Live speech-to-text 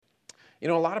You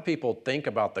know, a lot of people think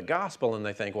about the gospel and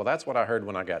they think, well, that's what I heard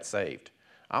when I got saved.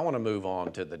 I want to move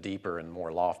on to the deeper and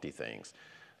more lofty things.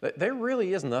 There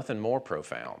really is nothing more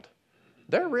profound.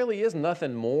 There really is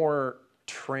nothing more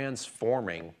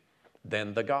transforming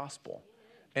than the gospel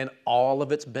and all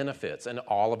of its benefits and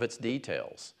all of its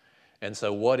details. And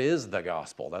so what is the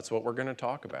gospel? That's what we're going to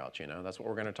talk about, you know. That's what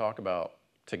we're going to talk about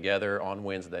together on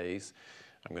Wednesdays.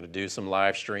 I'm going to do some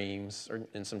live streams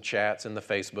and some chats in the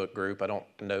Facebook group. I don't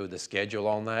know the schedule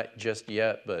on that just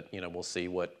yet, but, you know, we'll see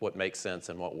what makes sense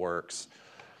and what works.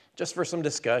 Just for some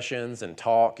discussions and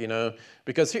talk, you know,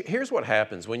 because here's what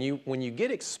happens. When you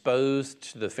get exposed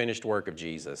to the finished work of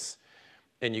Jesus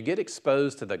and you get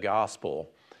exposed to the gospel,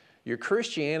 your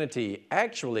Christianity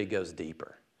actually goes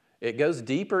deeper. It goes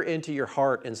deeper into your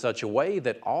heart in such a way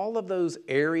that all of those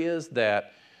areas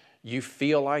that you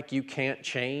feel like you can't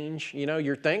change, you know,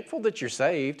 you're thankful that you're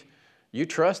saved. You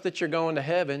trust that you're going to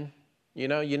heaven. You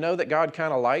know that God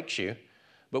kind of likes you.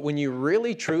 But when you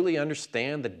really, truly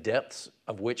understand the depths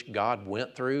of which God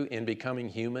went through in becoming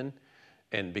human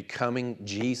and becoming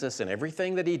Jesus and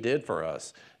everything that he did for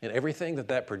us and everything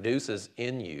that produces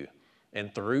in you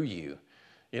and through you,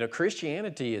 you know,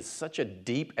 Christianity is such a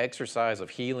deep exercise of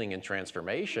healing and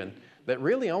transformation that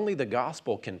really only the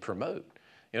gospel can promote.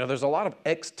 You know, there's a lot of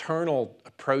external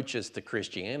approaches to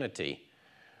Christianity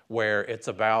where it's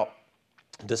about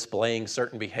displaying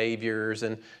certain behaviors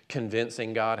and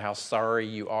convincing God how sorry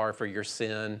you are for your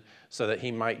sin so that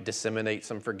he might disseminate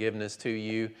some forgiveness to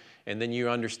you. And then you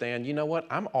understand, you know what,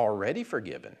 I'm already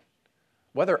forgiven.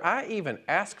 Whether I even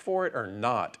ask for it or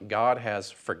not, God has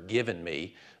forgiven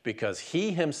me because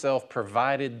he himself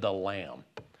provided the lamb.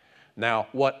 Now,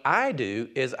 what I do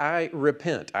is I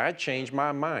repent. I change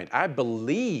my mind. I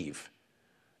believe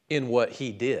in what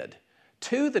he did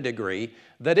to the degree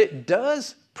that it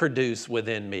does produce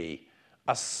within me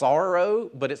a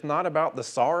sorrow, but it's not about the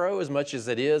sorrow as much as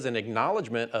it is an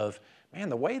acknowledgement of, man,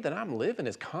 the way that I'm living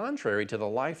is contrary to the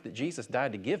life that Jesus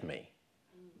died to give me.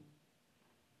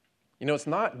 You know, it's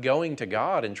not going to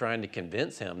God and trying to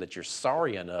convince him that you're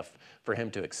sorry enough for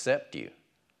him to accept you,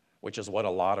 which is what a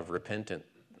lot of repentant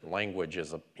language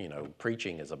is, you know,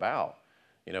 preaching is about.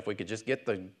 You know, if we could just get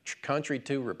the country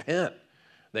to repent,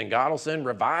 then God will send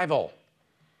revival.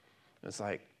 It's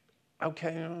like,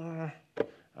 okay,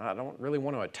 I don't really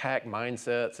want to attack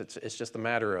mindsets. It's just a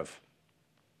matter of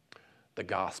the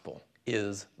gospel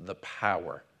is the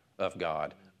power of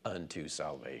God unto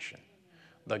salvation.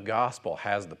 The gospel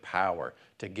has the power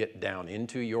to get down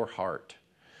into your heart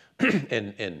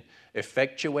and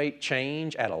effectuate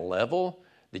change at a level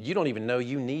that you don't even know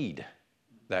you need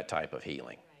that type of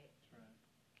healing.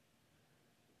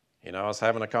 You know, I was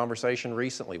having a conversation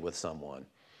recently with someone,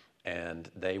 and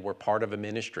they were part of a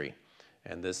ministry.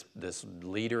 And this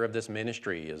leader of this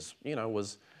ministry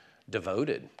was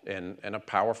devoted and a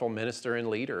powerful minister and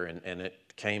leader. And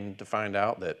it came to find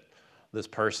out that this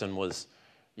person was,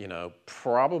 you know,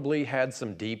 probably had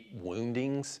some deep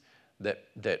woundings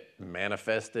that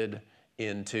manifested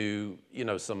into, you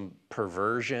know, some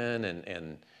perversion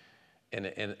and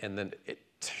then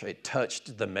it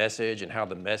touched the message and how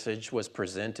the message was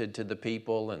presented to the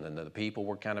people, and then the people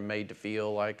were kind of made to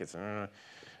feel like it's. And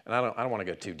I don't want to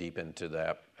go too deep into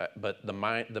that, but the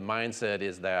mindset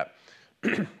is that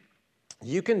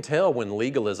you can tell when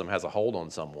legalism has a hold on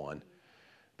someone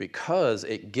because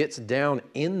it gets down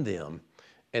in them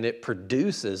and it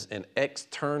produces an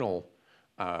external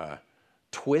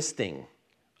twisting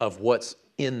of what's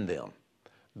in them.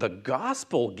 The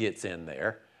gospel gets in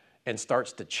there and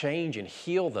starts to change and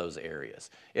heal those areas.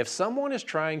 If someone is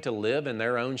trying to live in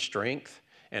their own strength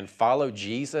and follow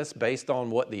Jesus based on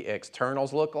what the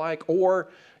externals look like, or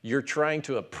you're trying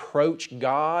to approach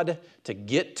God to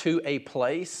get to a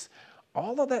place,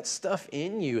 all of that stuff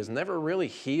in you is never really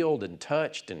healed and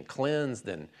touched and cleansed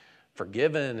and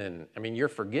forgiven. And I mean, you're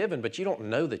forgiven, but you don't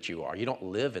know that you are. You don't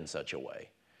live in such a way.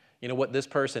 You know, what this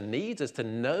person needs is to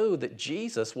know that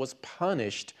Jesus was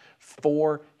punished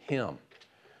for him,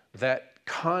 that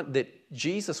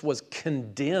Jesus was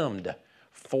condemned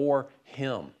for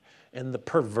him. And the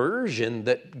perversion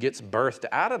that gets birthed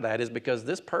out of that is because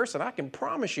this person, I can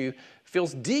promise you,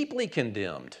 feels deeply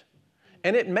condemned.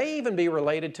 And it may even be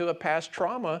related to a past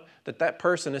trauma that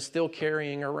person is still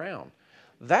carrying around.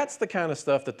 That's the kind of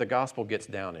stuff that the gospel gets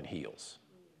down and heals.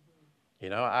 You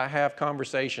know, I have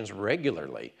conversations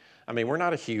regularly. I mean, we're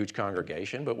not a huge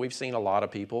congregation, but we've seen a lot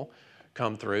of people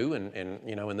come through and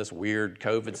you know, in this weird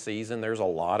COVID season, there's a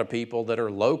lot of people that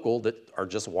are local that are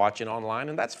just watching online,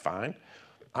 and that's fine.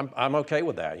 I'm okay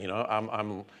with that. You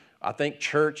know, I think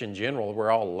church in general,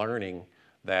 we're all learning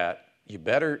that you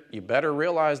better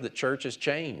realize that church has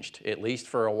changed, at least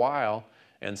for a while.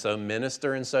 And so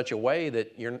minister in such a way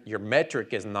that your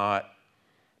metric is not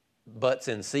butts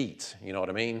in seats. You know what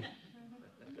I mean?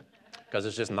 Because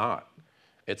it's just not.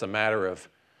 It's a matter of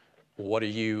what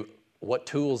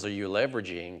tools are you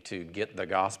leveraging to get the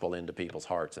gospel into people's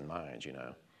hearts and minds, you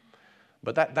know?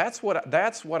 But that's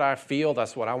what I feel,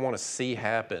 that's what I want to see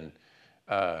happen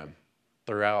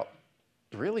throughout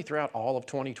all of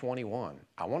 2021.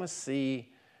 I want to see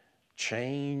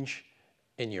change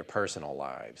in your personal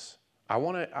lives. I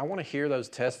want to hear those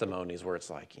testimonies where it's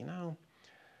like, you know,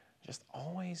 just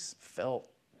always felt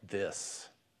this,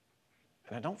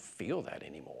 and I don't feel that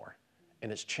anymore.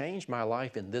 And it's changed my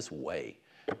life in this way.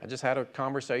 I just had a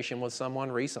conversation with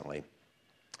someone recently,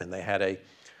 and they had a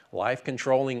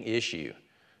life-controlling issue,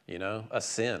 you know, a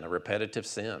sin, a repetitive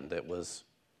sin that was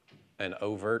an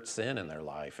overt sin in their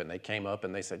life. And they came up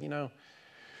and they said, you know,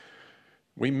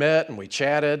 we met and we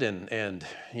chatted, and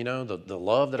you know, the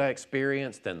love that I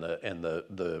experienced and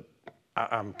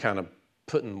I'm kind of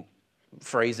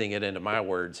phrasing it into my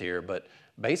words here, but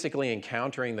basically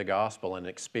encountering the gospel and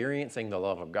experiencing the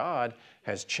love of God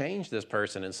has changed this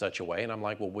person in such a way. And I'm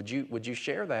like, well, would you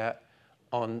share that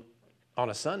on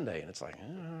a Sunday? And it's like,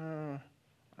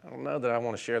 I don't know that I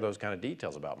want to share those kind of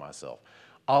details about myself.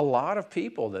 A lot of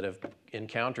people that have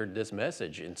encountered this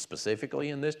message, and specifically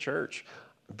in this church,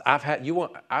 I've had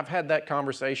that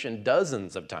conversation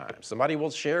dozens of times. Somebody will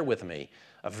share with me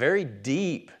a very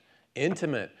deep,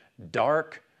 intimate,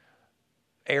 dark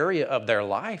area of their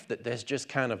life that they just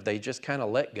kind of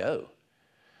let go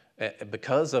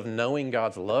because of knowing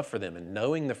God's love for them and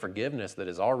knowing the forgiveness that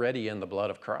is already in the blood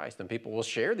of Christ. And people will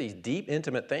share these deep,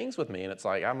 intimate things with me, and it's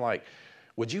like, I'm like,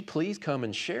 would you please come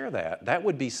and share that? That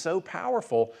would be so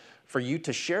powerful for you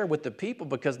to share with the people,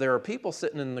 because there are people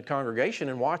sitting in the congregation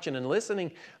and watching and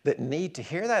listening that need to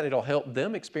hear that. It'll help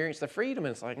them experience the freedom.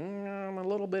 And it's like, I'm a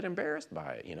little bit embarrassed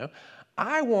by it, you know.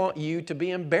 I want you to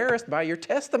be embarrassed by your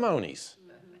testimonies.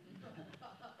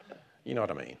 You know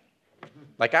what I mean?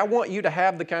 Like, I want you to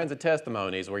have the kinds of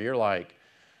testimonies where you're like,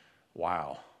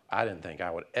 wow, I didn't think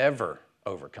I would ever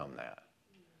overcome that.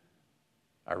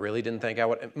 I really didn't think I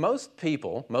would. Most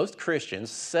people, most Christians,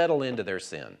 settle into their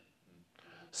sin,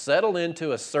 settle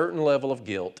into a certain level of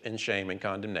guilt and shame and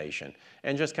condemnation,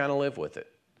 and just kind of live with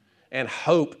it and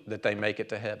hope that they make it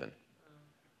to heaven.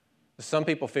 Some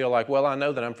people feel like, well, I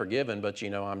know that I'm forgiven, but,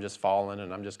 you know, I'm just fallen,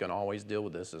 and I'm just going to always deal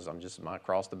with this. I'm just my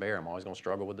cross to bear. I'm always going to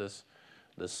struggle with this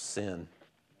sin.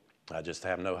 I just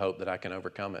have no hope that I can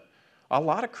overcome it. A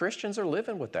lot of Christians are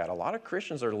living with that. A lot of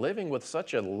Christians are living with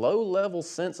such a low-level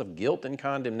sense of guilt and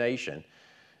condemnation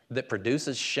that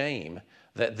produces shame,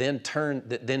 that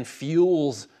then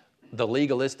fuels the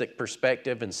legalistic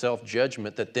perspective and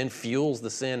self-judgment, that then fuels the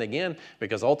sin again,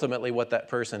 because ultimately what that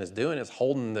person is doing is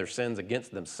holding their sins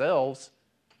against themselves.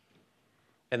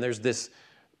 And there's this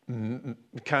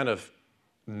kind of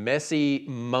messy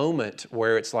moment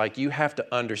where it's like, you have to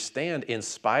understand, in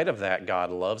spite of that, God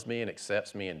loves me and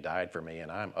accepts me and died for me,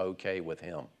 and I'm okay with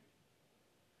him.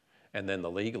 And then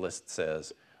the legalist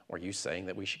says, are you saying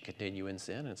that we should continue in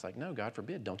sin? And it's like, no, God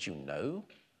forbid. Don't you know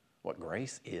what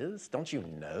grace is? Don't you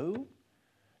know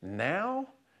now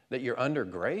that you're under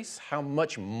grace how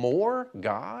much more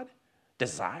God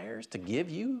desires to give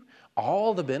you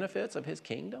all the benefits of his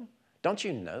kingdom? Don't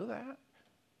you know that?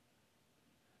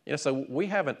 You know, so we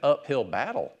have an uphill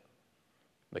battle,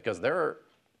 because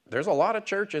there's a lot of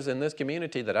churches in this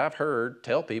community that I've heard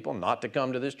tell people not to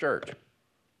come to this church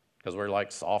because we're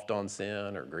like soft on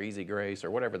sin or greasy grace or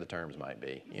whatever the terms might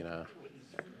be, you know.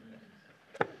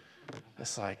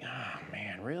 It's like, oh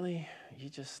man, really? You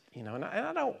just, you know, and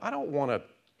I don't want to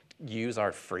use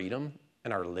our freedom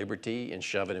and our liberty and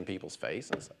shove it in people's face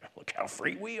and say, look how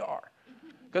free we are.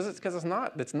 Because it's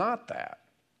not that.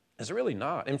 It's really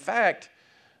not. In fact,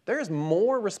 there is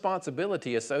more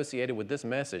responsibility associated with this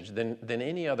message than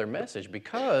any other message,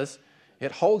 because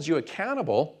it holds you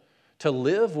accountable to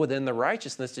live within the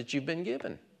righteousness that you've been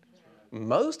given.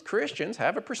 Most Christians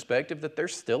have a perspective that they're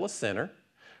still a sinner,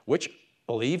 which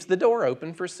leaves the door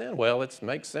open for sin. Well, it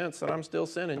makes sense that I'm still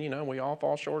sinning. You know, we all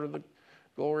fall short of the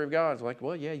glory of God. It's like,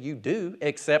 well, yeah, you do,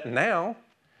 except now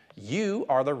you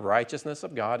are the righteousness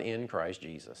of God in Christ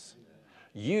Jesus.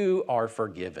 You are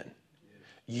forgiven.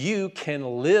 You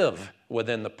can live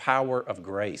within the power of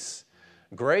grace.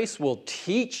 Grace will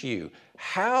teach you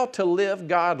how to live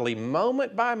godly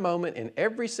moment by moment in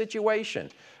every situation.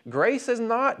 Grace is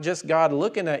not just God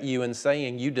looking at you and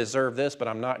saying, you deserve this, but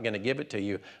I'm not going to give it to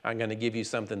you. I'm going to give you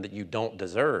something that you don't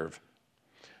deserve.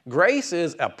 Grace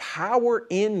is a power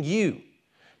in you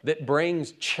that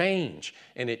brings change,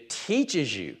 and it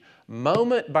teaches you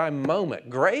moment by moment.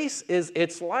 Grace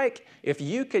it's like if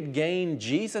you could gain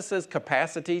Jesus's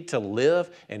capacity to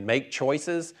live and make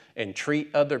choices and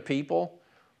treat other people.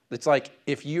 It's like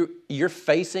if you're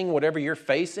facing whatever you're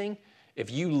facing, if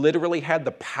you literally had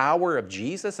the power of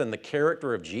Jesus and the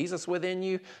character of Jesus within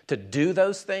you to do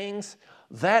those things,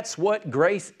 that's what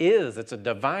grace is. It's a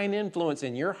divine influence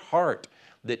in your heart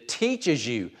that teaches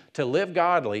you to live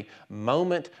godly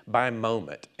moment by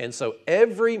moment. And so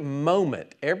every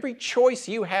moment, every choice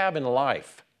you have in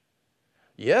life,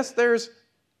 yes, there's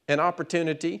an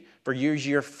opportunity for use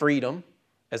your freedom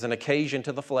as an occasion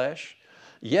to the flesh.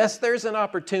 Yes, there's an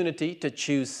opportunity to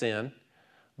choose sin,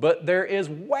 but there is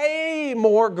way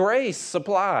more grace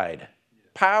supplied,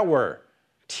 power,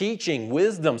 teaching,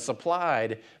 wisdom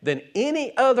supplied than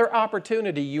any other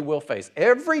opportunity you will face.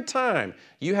 Every time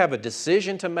you have a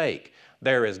decision to make,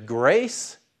 there is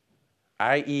grace,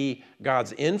 i.e.,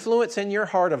 God's influence in your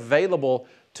heart available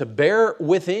to bear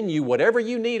within you whatever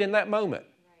you need in that moment.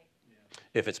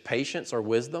 If it's patience or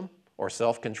wisdom or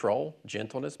self-control,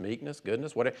 gentleness, meekness,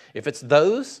 goodness, whatever, if it's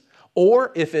those,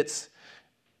 or if it's,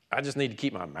 I just need to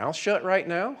keep my mouth shut right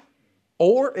now,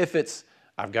 or if it's,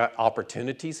 I've got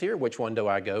opportunities here, which one do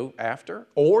I go after?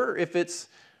 Or if it's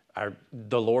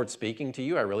the Lord speaking to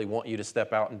you, I really want you to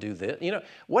step out and do this. You know,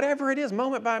 whatever it is,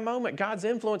 moment by moment, God's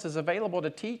influence is available to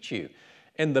teach you.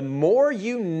 And the more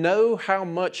you know how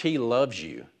much He loves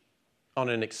you on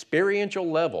an experiential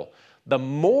level, the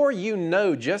more you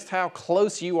know just how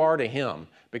close you are to Him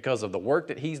because of the work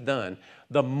that He's done,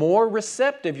 the more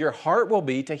receptive your heart will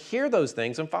be to hear those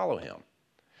things and follow Him.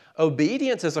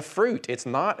 Obedience is a fruit. It's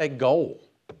not a goal.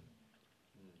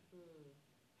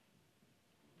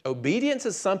 Obedience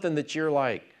is something that you're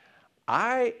like,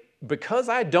 because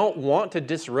I don't want to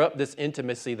disrupt this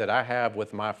intimacy that I have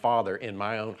with my Father in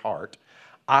my own heart,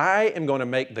 I am going to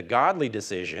make the godly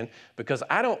decision because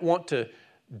I don't want to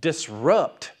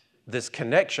disrupt this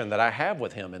connection that I have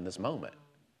with Him in this moment.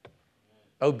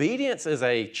 Obedience is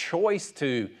a choice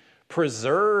to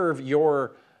preserve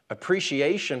your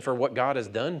appreciation for what God has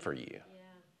done for you. Yeah.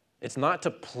 It's not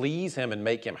to please Him and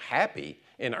make Him happy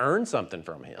and earn something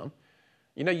from Him.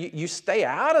 You know, you stay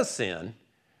out of sin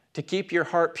to keep your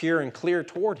heart pure and clear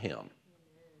toward Him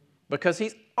because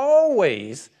He's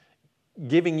always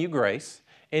giving you grace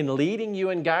and leading you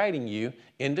and guiding you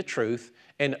into truth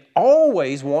and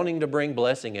always wanting to bring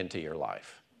blessing into your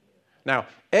life. Now,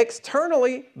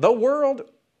 externally, the world,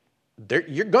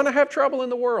 you're going to have trouble in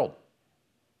the world.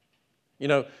 You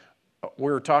know, we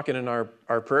were talking in our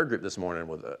prayer group this morning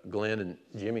with Glenn and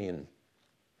Jimmy, and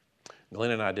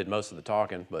Glenn and I did most of the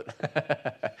talking,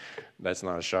 but that's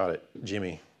not a shot at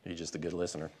Jimmy. He's just a good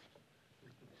listener.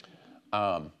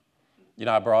 You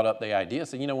know, I brought up the idea.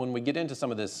 So, you know, when we get into some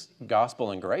of this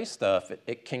gospel and grace stuff,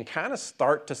 it can kind of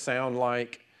start to sound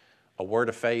like a word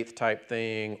of faith type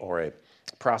thing or a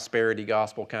prosperity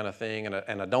gospel kind of thing,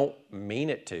 and I don't mean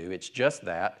it to. It's just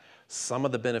that some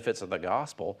of the benefits of the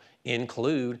gospel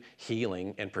include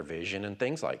healing and provision and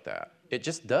things like that. It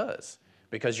just does,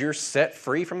 because you're set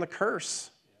free from the curse.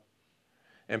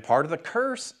 And part of the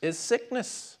curse is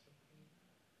sickness.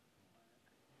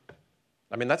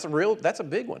 I mean, that's a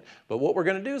big one. But what we're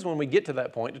going to do is when we get to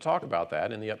that point to talk about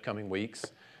that in the upcoming weeks,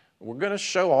 we're going to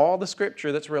show all the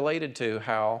scripture that's related to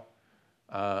how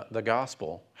the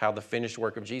gospel, how the finished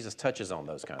work of Jesus touches on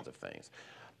those kinds of things.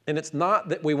 And it's not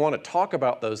that we want to talk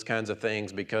about those kinds of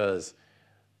things because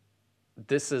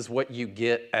this is what you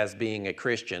get as being a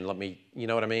Christian. You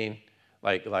know what I mean?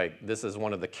 Like this is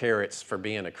one of the carrots for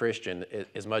being a Christian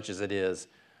as much as it is.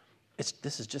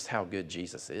 This is just how good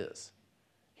Jesus is.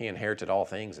 He inherited all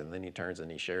things, and then He turns and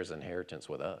He shares inheritance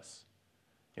with us.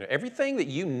 You know, everything that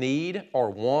you need or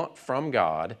want from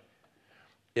God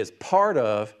is part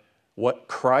of what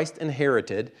Christ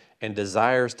inherited and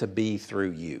desires to be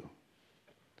through you.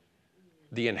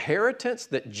 The inheritance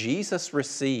that Jesus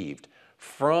received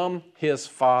from His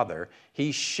Father,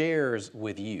 He shares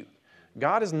with you.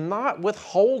 God is not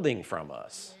withholding from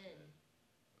us.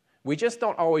 We just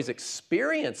don't always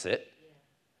experience it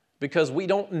because we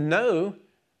don't know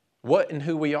what and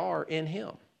who we are in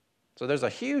Him. So there's a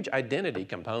huge identity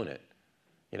component,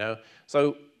 you know.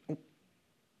 So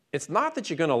it's not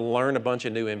that you're going to learn a bunch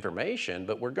of new information,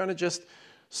 but we're going to just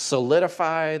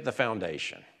solidify the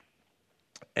foundation.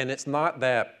 And it's not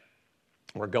that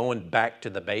we're going back to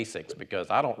the basics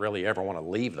because I don't really ever want to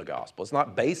leave the gospel. It's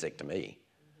not basic to me.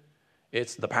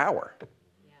 It's the power.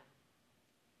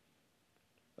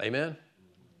 Yeah. Amen?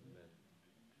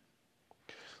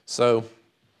 So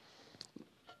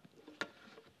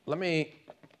let me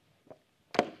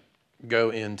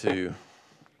go into,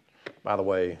 by the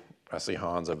way, I see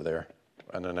Hans over there.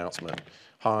 an announcement.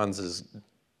 Hans is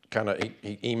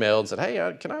he emailed and said,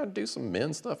 hey, can I do some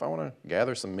men stuff? I want to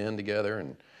gather some men together,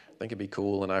 and I think it'd be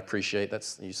cool, and I appreciate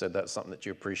you said that's something that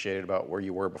you appreciated about where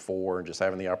you were before and just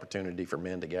having the opportunity for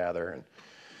men to gather. And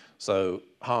so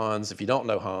Hans, if you don't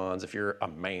know Hans, if you're a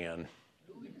man,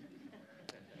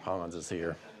 Hans is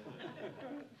here.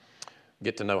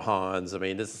 Get to know Hans. I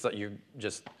mean, this is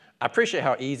I appreciate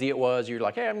how easy it was. You're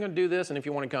like, hey, I'm going to do this, and if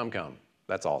you want to come.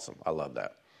 That's awesome. I love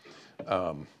that.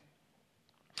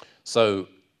 So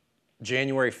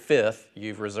January 5th,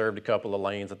 you've reserved a couple of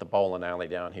lanes at the bowling alley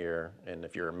down here, and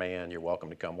if you're a man, you're welcome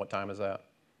to come. What time is that?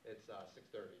 It's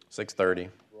 6:30. 6:30.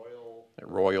 At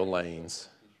Royal Lanes,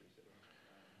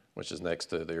 which is next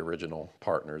to the original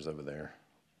partners over there.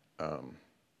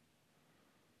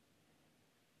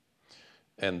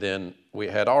 And then we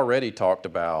had already talked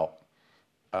about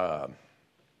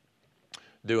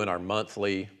doing our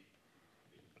monthly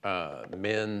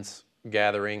men's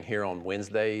gathering here on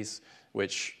Wednesdays,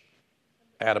 which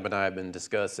Adam and I have been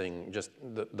discussing just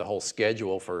the whole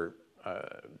schedule for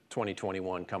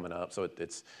 2021 coming up. So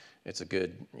it's a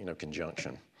good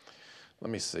conjunction. Let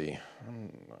me see.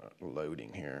 I'm not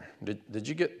loading here. Did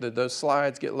those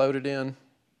slides get loaded in?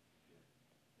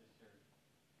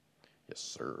 Yes,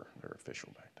 sir. They're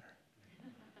official back there.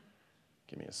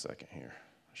 Give me a second here.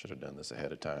 I should have done this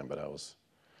ahead of time, but I was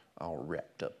all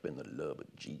wrapped up in the love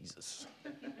of Jesus.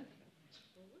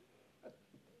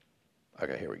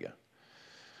 Okay, here we go.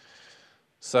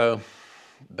 So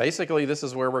basically, this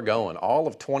is where we're going. All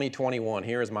of 2021,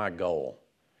 here is my goal,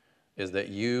 is that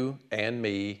you and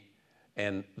me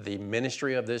and the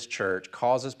ministry of this church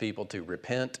causes people to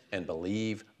repent and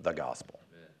believe the gospel.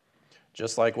 Amen.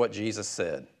 Just like what Jesus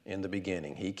said in the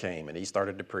beginning. He came and he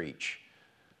started to preach.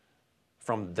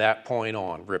 From that point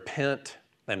on, repent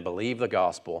and believe the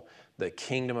gospel. The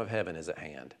kingdom of heaven is at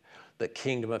hand. The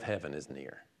kingdom of heaven is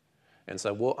near. And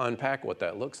so we'll unpack what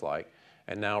that looks like.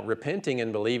 And now repenting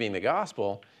and believing the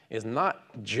gospel is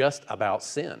not just about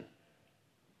sin.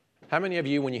 How many of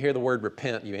you, when you hear the word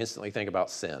repent, you instantly think about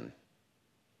sin?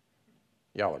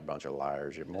 Y'all are a bunch of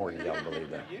liars. You're more than y'all believe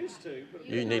that.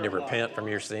 You need to repent from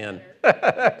your sin.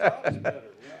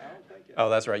 Oh,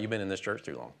 that's right. You've been in this church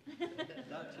too long.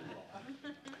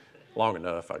 Long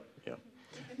enough.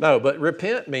 No, but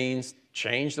repent means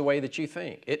change the way that you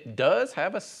think. It does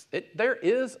have there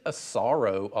is a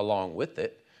sorrow along with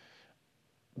it,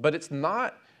 but it's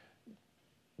not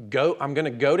I'm going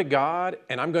to go to God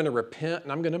and I'm going to repent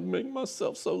and I'm going to make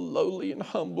myself so lowly and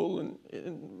humble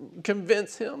and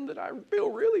convince him that I feel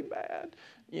really bad.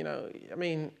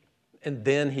 And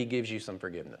then he gives you some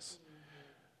forgiveness.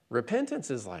 Repentance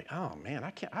is like, oh man,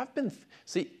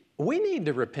 we need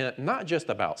to repent not just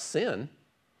about sin,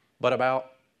 but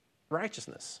about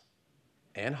righteousness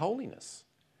and holiness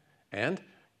and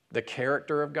the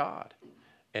character of God.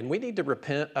 And we need to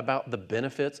repent about the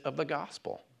benefits of the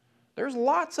gospel. There's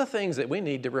lots of things that we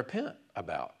need to repent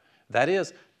about. That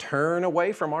is, turn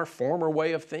away from our former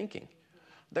way of thinking.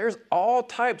 There's all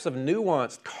types of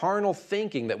nuanced carnal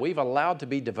thinking that we've allowed to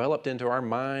be developed into our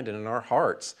mind and in our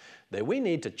hearts that we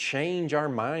need to change our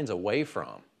minds away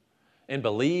from and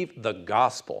believe the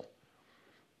gospel.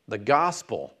 The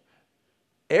gospel.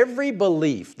 Every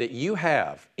belief that you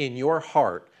have in your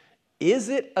heart, is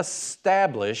it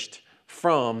established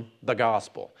from the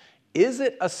gospel? Is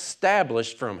it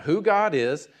established from who God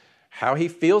is, how he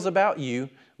feels about you,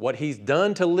 what he's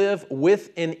done to live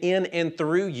with and in and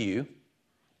through you,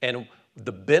 and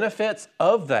the benefits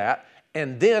of that,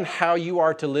 and then how you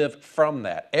are to live from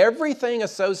that? Everything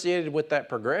associated with that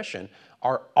progression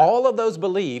are all of those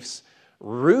beliefs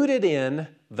rooted in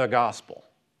the gospel.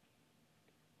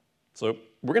 So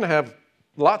we're going to have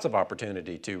lots of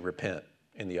opportunity to repent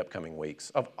in the upcoming weeks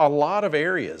of a lot of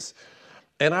areas.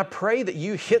 And I pray that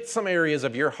you hit some areas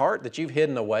of your heart that you've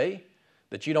hidden away,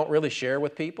 that you don't really share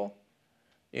with people.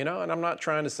 And I'm not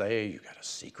trying to say, hey, you got a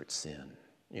secret sin.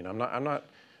 I'm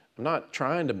not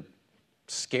trying to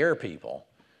scare people.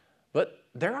 But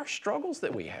there are struggles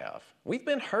that we have. We've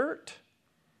been hurt.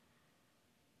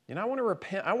 I want to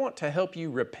repent. I want to help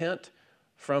you repent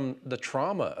from the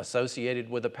trauma associated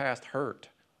with the past hurt,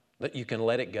 that you can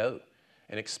let it go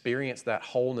and experience that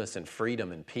wholeness and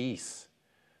freedom and peace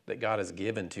that God has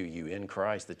given to you in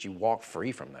Christ, that you walk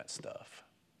free from that stuff.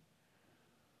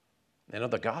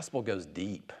 The gospel goes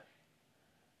deep,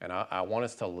 and I want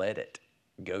us to let it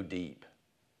go deep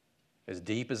as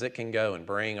it can go, and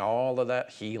bring all of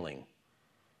that healing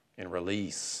and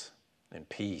release and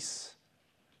peace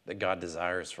that God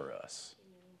desires for us.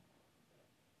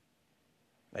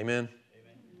 Amen? Amen.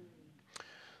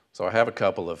 So I have a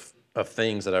couple of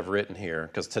things that I've written here,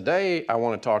 because today I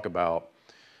want to talk about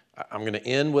I'm going to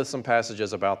end with some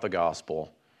passages about the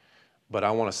gospel, but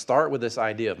I want to start with this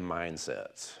idea of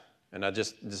mindsets. And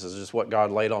this is just what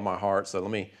God laid on my heart. So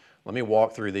let me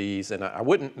walk through these. And I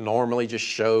wouldn't normally just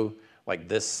show like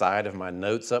this side of my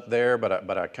notes up there,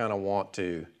 but I kind of want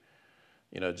to,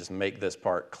 just make this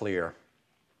part clear.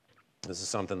 This is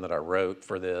something that I wrote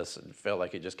for this. It felt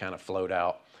like it just kind of flowed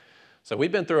out. So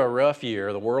we've been through a rough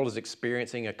year. The world is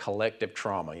experiencing a collective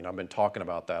trauma. I've been talking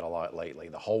about that a lot lately.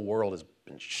 The whole world has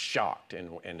been shocked,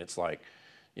 and it's like,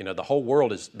 the whole world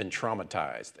has been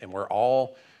traumatized, and we're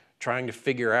all trying to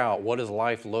figure out what does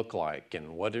life look like,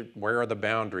 and where are the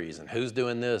boundaries, and who's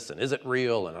doing this, and is it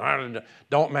real, and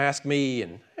don't mask me,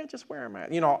 and just wear a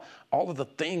mask. All of the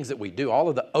things that we do, all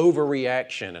of the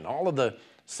overreaction, and all of the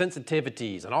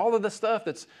sensitivities, and all of the stuff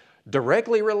that's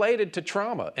directly related to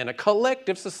trauma and a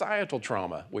collective societal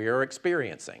trauma we are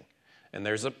experiencing. And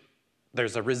there's a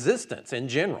resistance in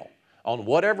general on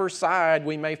whatever side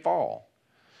we may fall.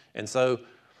 And so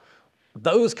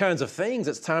those kinds of things,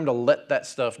 it's time to let that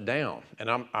stuff down. And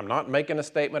I'm not making a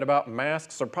statement about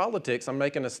masks or politics. I'm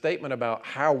making a statement about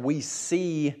how we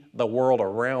see the world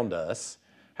around us,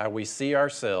 how we see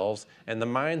ourselves, and the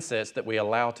mindsets that we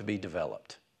allow to be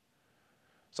developed.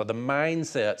 So the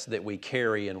mindsets that we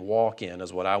carry and walk in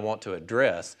is what I want to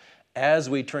address as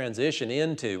we transition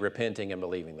into repenting and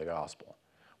believing the gospel.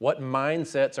 What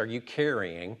mindsets are you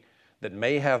carrying that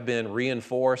may have been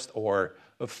reinforced or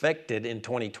affected in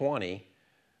 2020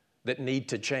 that need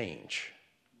to change?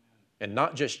 And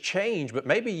not just change, but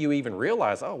maybe you even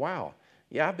realize, oh, wow,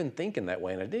 yeah, I've been thinking that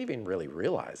way and I didn't even really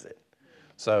realize it.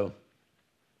 So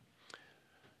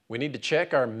we need to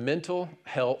check our mental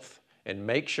health and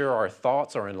make sure our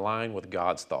thoughts are in line with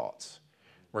God's thoughts.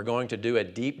 We're going to do a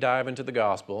deep dive into the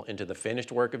gospel, into the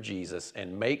finished work of Jesus,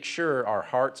 and make sure our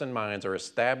hearts and minds are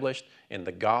established in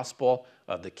the gospel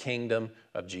of the kingdom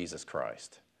of Jesus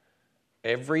Christ.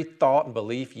 Every thought and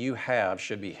belief you have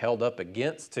should be held up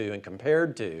against to and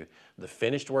compared to the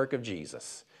finished work of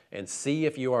Jesus, and see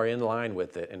if you are in line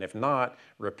with it. And if not,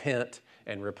 repent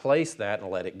and replace that and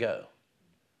let it go.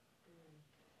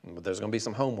 But there's going to be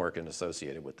some homework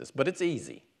associated with this. But it's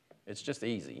easy. It's just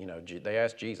easy. They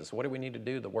asked Jesus, what do we need to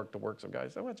do to work the works of God?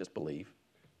 He said, well, just believe.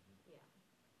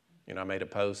 Yeah. I made a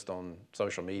post on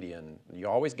social media, and you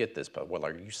always get this, well,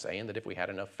 are you saying that if we had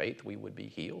enough faith, we would be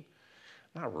healed?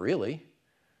 Not really.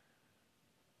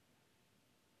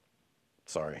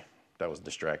 Sorry, that was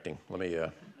distracting. Let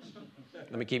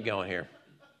me keep going here.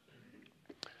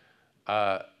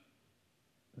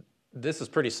 This is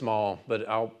pretty small, but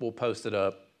we'll post it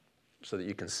up so that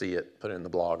you can see it, put it in the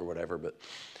blog or whatever. But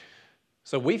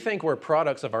so we think we're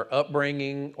products of our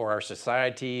upbringing or our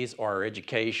societies or our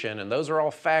education, and those are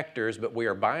all factors, but we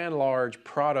are by and large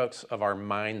products of our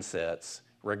mindsets,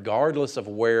 regardless of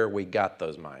where we got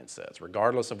those mindsets,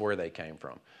 regardless of where they came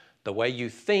from. The way you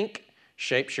think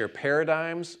shapes your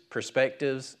paradigms,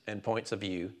 perspectives, and points of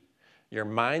view. Your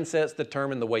mindsets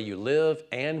determine the way you live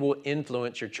and will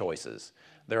influence your choices.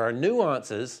 There are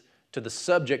nuances to the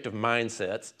subject of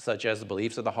mindsets, such as the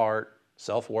beliefs of the heart,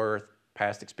 self-worth,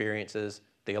 past experiences,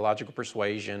 theological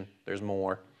persuasion. There's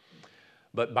more.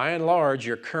 But by and large,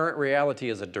 your current reality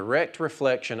is a direct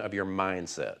reflection of your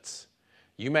mindsets.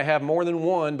 You may have more than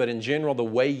one, but in general, the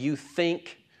way you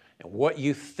think and what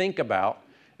you think about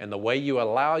and the way you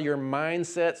allow your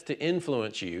mindsets to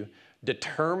influence you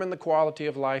determine the quality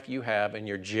of life you have and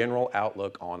your general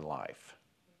outlook on life.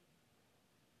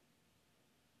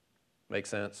 Make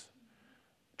sense?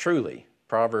 Truly,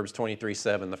 Proverbs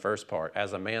 23:7, the first part,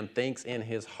 as a man thinks in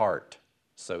his heart,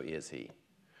 so is he.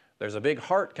 There's a big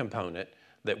heart component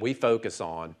that we focus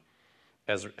on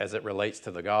as it relates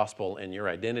to the gospel and your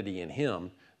identity in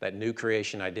him, that new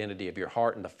creation identity of your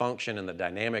heart and the function and the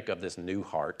dynamic of this new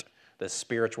heart, this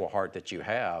spiritual heart that you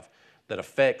have that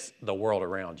affects the world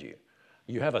around you.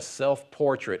 You have a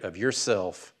self-portrait of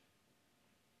yourself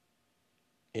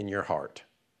in your heart.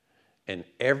 And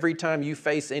every time you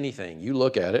face anything, you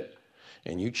look at it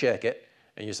and you check it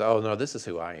and you say, oh no, this is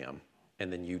who I am.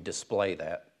 And then you display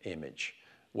that image,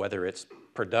 whether it's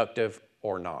productive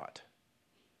or not.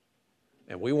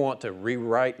 And we want to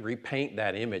repaint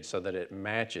that image so that it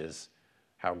matches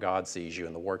how God sees you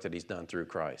and the work that he's done through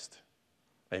Christ.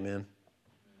 Amen?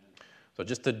 So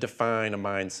just to define a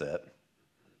mindset.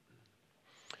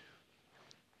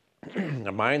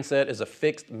 A mindset is a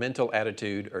fixed mental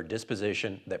attitude or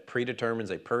disposition that predetermines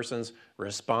a person's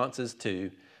responses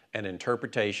to and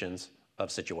interpretations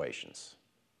of situations.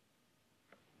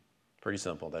 Pretty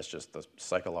simple. That's just the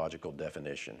psychological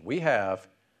definition. We have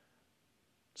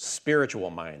spiritual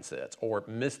mindsets or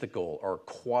mystical or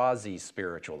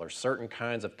quasi-spiritual or certain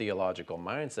kinds of theological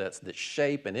mindsets that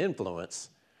shape and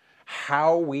influence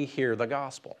how we hear the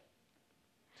gospel.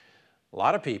 A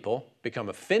lot of people become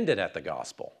offended at the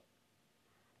gospel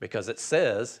because it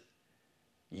says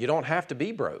you don't have to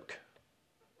be broke.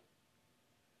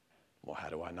 Well, how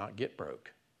do I not get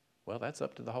broke? Well, that's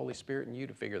up to the Holy Spirit and you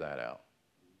to figure that out.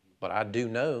 But I do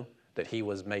know that he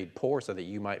was made poor so that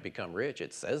you might become rich.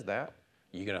 It says that.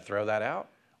 You going to throw that out,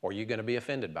 or are you going to be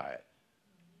offended by it?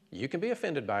 You can be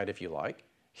offended by it if you like.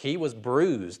 He was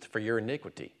bruised for your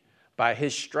iniquity. By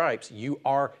his stripes, you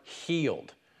are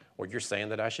healed. Or you're saying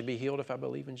that I should be healed if I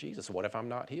believe in Jesus. What if I'm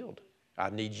not healed? I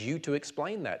need you to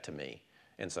explain that to me.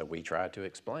 And so we try to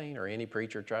explain, or any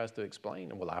preacher tries to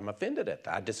explain. Well, I'm offended at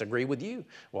that. I disagree with you.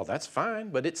 Well, that's fine,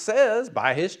 but it says,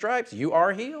 by his stripes, you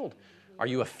are healed. Are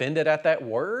you offended at that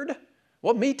word?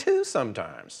 Well, me too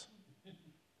sometimes.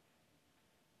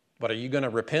 But are you going to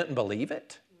repent and believe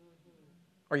it?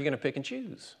 Or are you going to pick and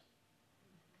choose?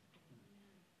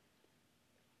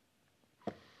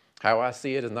 How I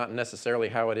see it is not necessarily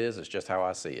how it is. It's just how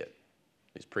I see it.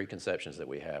 These preconceptions that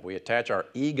we have. We attach our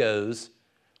egos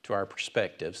to our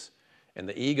perspectives, and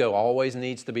the ego always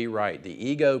needs to be right. The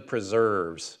ego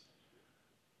preserves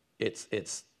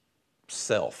its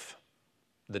self,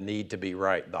 the need to be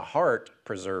right. The heart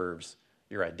preserves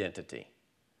your identity.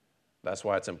 That's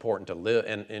why it's important to live,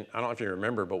 and I don't know if you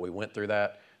remember, but we went through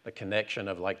that, the connection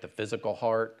of like the physical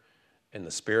heart and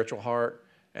the spiritual heart,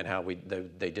 and how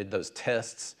they did those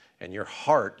tests, and your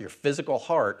heart, your physical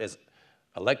heart is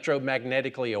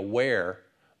electromagnetically aware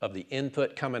of the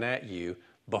input coming at you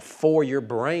before your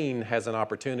brain has an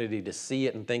opportunity to see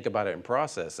it and think about it and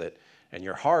process it, and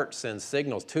your heart sends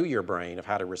signals to your brain of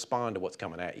how to respond to what's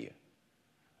coming at you.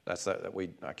 I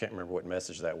can't remember what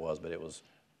message that was, but it was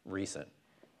recent.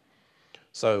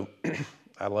 So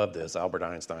I love this. Albert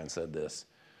Einstein said this.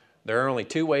 There are only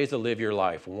two ways to live your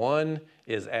life. One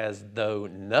is as though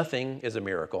nothing is a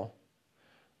miracle.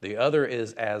 The other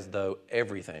is as though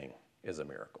everything is a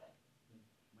miracle.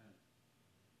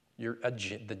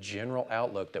 The general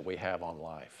outlook that we have on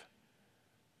life,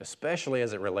 especially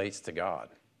as it relates to God.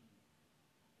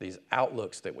 These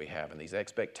outlooks that we have and these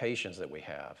expectations that we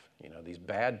have, these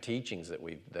bad teachings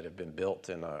that have been built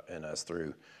in us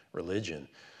through religion.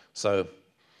 So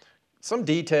some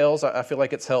details, I feel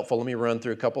like it's helpful. Let me run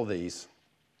through a couple of these.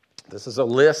 This is a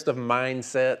list of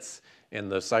mindsets in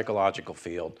the psychological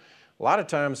field. A lot of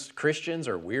times Christians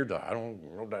are weird. I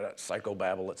don't know that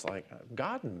psychobabble. It's like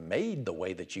God made the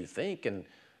way that you think, and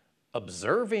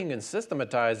observing and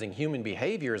systematizing human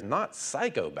behavior is not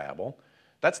psychobabble.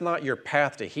 That's not your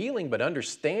path to healing, but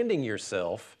understanding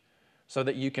yourself so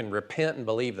that you can repent and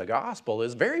believe the gospel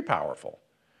is very powerful.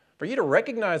 For you to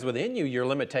recognize within you your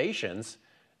limitations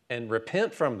and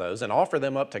repent from those and offer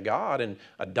them up to God and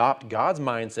adopt God's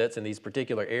mindsets in these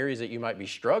particular areas that you might be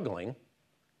struggling,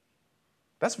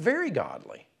 that's very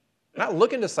godly. Not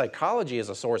looking to psychology as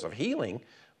a source of healing,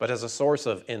 but as a source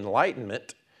of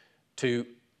enlightenment to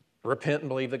repent and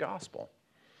believe the gospel.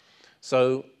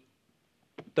 So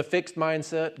the fixed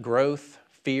mindset, growth,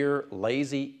 fear,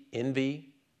 lazy, envy,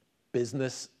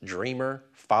 business, dreamer,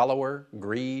 follower,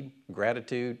 greed,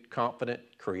 gratitude, confident,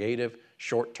 creative,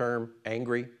 short-term,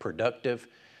 angry, productive.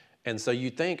 And so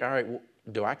you think, all right,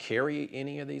 do I carry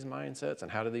any of these mindsets, and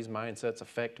how do these mindsets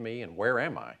affect me, and where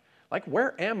am I? Like,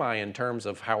 where am I in terms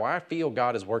of how I feel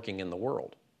God is working in the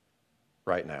world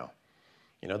right now?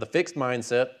 The fixed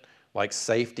mindset, like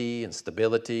safety and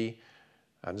stability.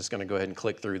 I'm just going to go ahead and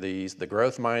click through these. The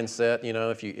growth mindset,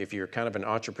 if you're kind of an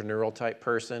entrepreneurial type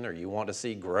person, or you want to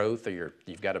see growth, or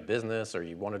you've got a business, or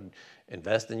you want to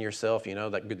invest in yourself,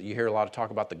 that you hear a lot of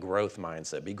talk about the growth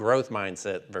mindset. Be growth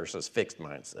mindset versus fixed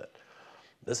mindset.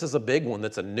 This is a big one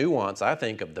that's a nuance, I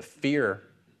think, of the fear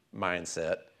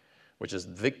mindset, which is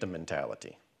victim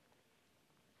mentality.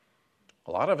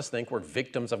 A lot of us think we're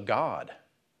victims of God.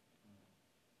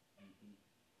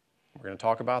 We're going to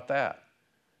talk about that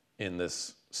in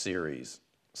this series.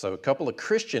 So a couple of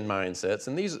Christian mindsets,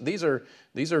 and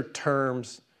these are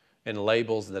terms and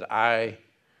labels that I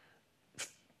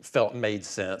felt made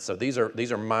sense. So these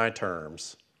are my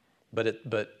terms,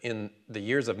 but in the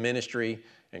years of ministry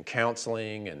and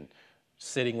counseling and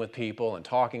sitting with people and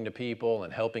talking to people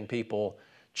and helping people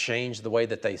change the way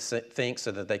that they think so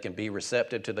that they can be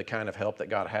receptive to the kind of help that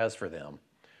God has for them.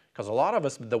 Because a lot of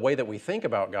us, the way that we think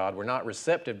about God, we're not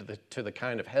receptive to the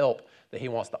kind of help that He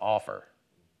wants to offer.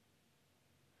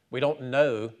 We don't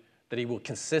know that He will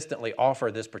consistently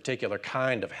offer this particular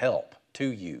kind of help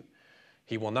to you.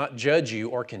 He will not judge you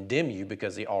or condemn you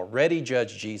because He already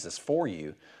judged Jesus for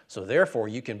you. So therefore,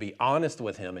 you can be honest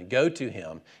with Him and go to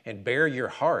Him and bare your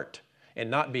heart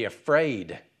and not be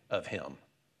afraid of Him.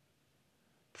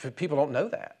 People don't know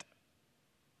that.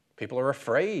 People are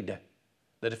afraid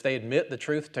that if they admit the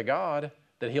truth to God,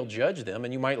 that He'll judge them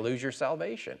and you might lose your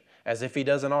salvation, as if He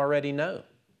doesn't already know.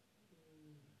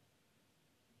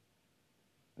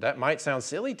 That might sound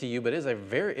silly to you, but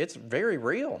it's very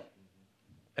real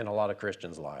in a lot of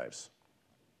Christians' lives.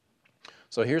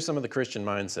 So here's some of the Christian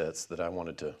mindsets that I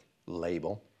wanted to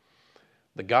label.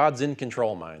 The God's in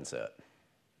control mindset.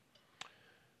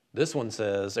 This one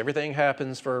says, everything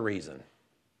happens for a reason.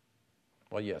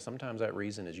 Well, yeah, sometimes that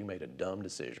reason is you made a dumb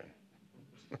decision.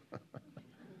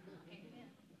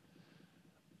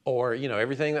 Or,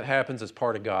 everything that happens is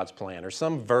part of God's plan, or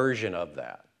some version of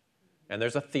that. And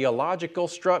there's a theological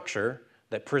structure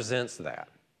that presents that.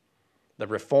 The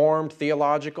Reformed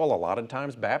theological, a lot of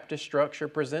times Baptist structure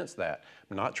presents that.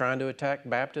 I'm not trying to attack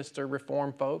Baptists or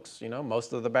Reformed folks.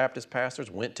 Most of the Baptist pastors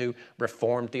went to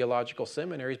Reformed theological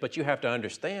seminaries, but you have to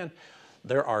understand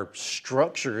there are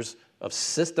structures of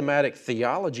systematic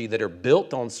theology that are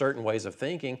built on certain ways of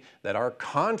thinking that are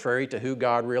contrary to who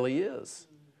God really is.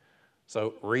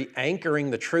 So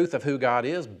re-anchoring the truth of who God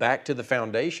is back to the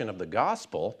foundation of the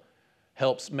gospel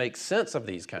helps make sense of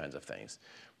these kinds of things.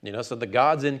 So the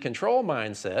God's in control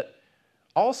mindset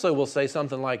also will say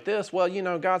something like this, well,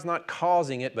 God's not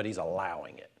causing it, but He's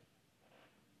allowing it.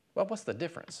 Well, what's the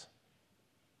difference?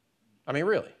 I mean,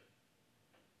 really?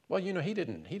 Well, He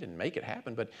didn't make it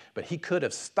happen, but He could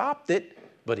have stopped it,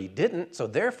 but He didn't, so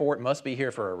therefore it must be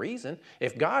here for a reason.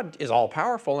 If God is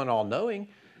all-powerful and all-knowing,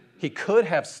 He could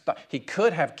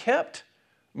have kept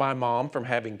my mom from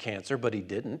having cancer, but He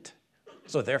didn't.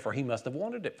 So therefore, He must have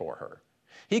wanted it for her.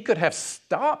 He could have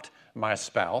stopped my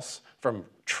spouse from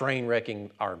train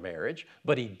wrecking our marriage,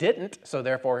 but He didn't, so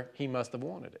therefore He must have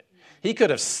wanted it. He could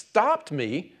have stopped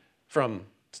me from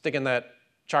sticking that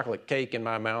chocolate cake in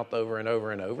my mouth over and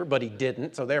over and over, but He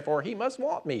didn't, so therefore He must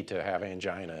want me to have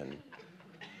angina.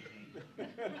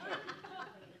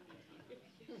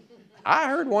 I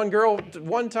heard one girl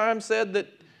one time said that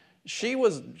she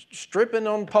was stripping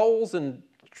on poles and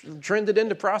trended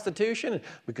into prostitution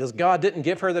because God didn't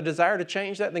give her the desire to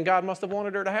change that, then God must have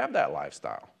wanted her to have that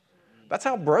lifestyle. That's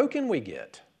how broken we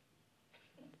get.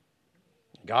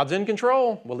 God's in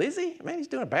control. Well, is He? Man, He's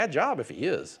doing a bad job if He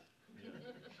is.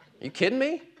 Are you kidding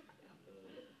me?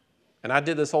 And I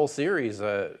did this whole series,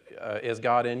 Is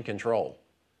God in Control?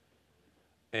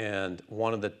 And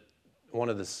one of the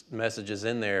messages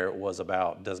in there was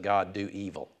about, does God do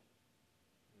evil?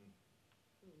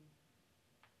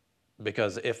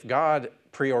 Because if God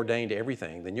preordained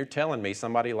everything, then you're telling me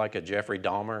somebody like a Jeffrey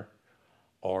Dahmer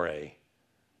or a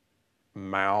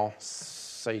Mao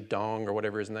Zedong or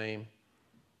whatever his name,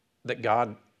 that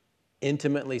God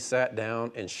intimately sat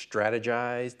down and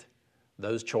strategized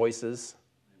those choices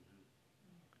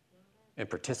and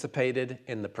participated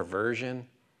in the perversion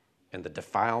and the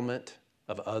defilement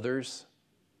of others.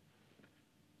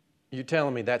 You're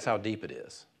telling me that's how deep it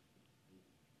is.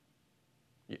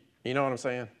 You know what I'm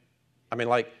saying? I mean,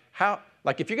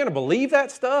 if you're going to believe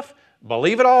that stuff,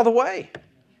 believe it all the way.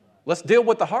 Let's deal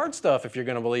with the hard stuff if you're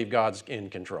going to believe God's in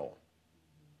control.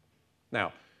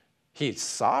 Now, He's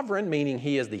sovereign, meaning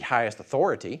He is the highest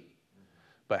authority,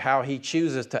 but how He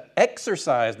chooses to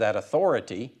exercise that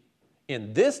authority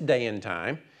in this day and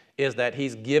time is that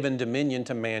He's given dominion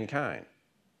to mankind,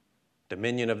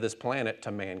 dominion of this planet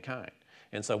to mankind.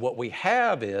 And so what we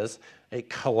have is a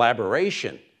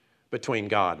collaboration between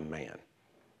God and man.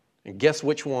 And guess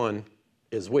which one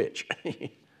is which?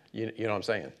 You know what I'm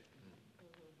saying?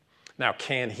 Now,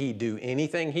 can He do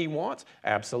anything He wants?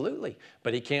 Absolutely.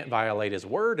 But He can't violate His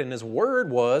word, and His word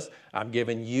was, I'm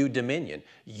giving you dominion.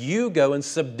 You go and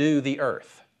subdue the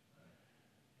earth.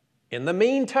 In the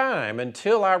meantime,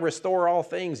 until I restore all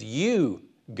things, you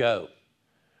go.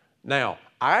 Now,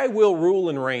 I will rule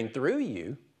and reign through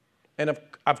you, and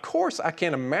of course, I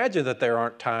can't imagine that there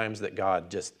aren't times that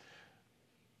God just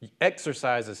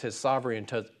exercises His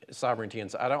sovereignty,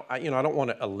 and so I don't want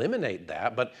to eliminate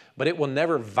that, but it will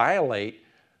never violate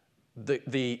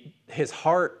His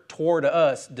heart toward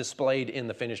us displayed in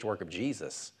the finished work of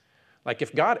Jesus. Like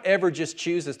if God ever just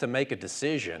chooses to make a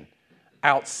decision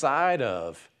outside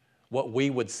of what we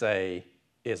would say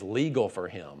is legal for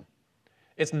Him,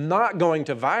 it's not going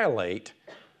to violate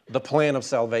the plan of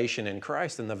salvation in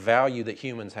Christ and the value that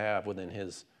humans have within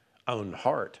His own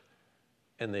heart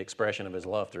and the expression of His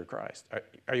love through Christ.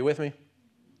 Are you with me?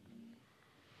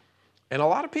 And a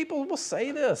lot of people will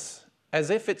say this as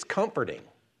if it's comforting.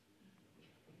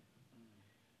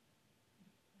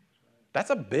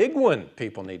 That's a big one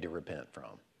people need to repent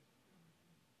from.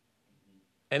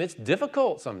 And it's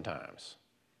difficult sometimes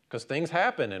because things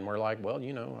happen and we're like, well,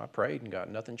 I prayed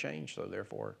and nothing changed, so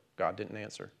therefore God didn't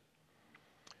answer.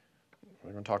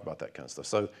 We're going to talk about that kind of stuff.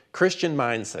 So Christian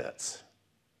mindsets.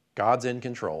 God's in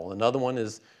control. Another one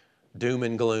is doom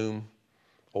and gloom,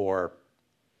 or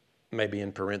maybe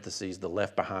in parentheses, the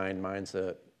left behind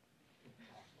mindset.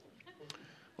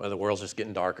 Well, the world's just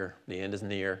getting darker. The end is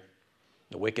near.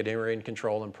 The wicked are in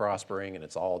control and prospering, and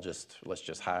it's all just, let's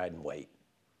just hide and wait.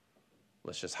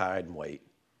 Let's just hide and wait.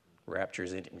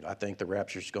 Rapture's in, I think the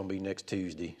rapture's going to be next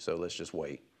Tuesday, so let's just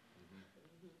wait.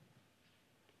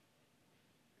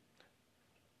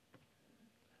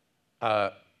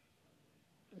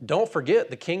 Don't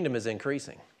forget the kingdom is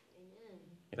increasing.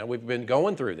 You know, we've been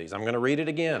going through these. I'm going to read it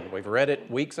again. We've read it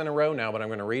weeks in a row now, but I'm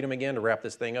going to read them again to wrap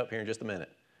this thing up here in just a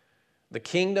minute. The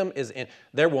kingdom is in.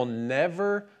 There will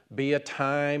never be a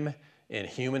time in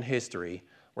human history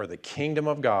where the kingdom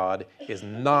of God is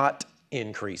not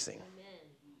increasing.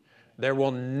 There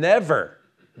will never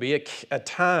be a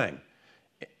time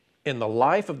in the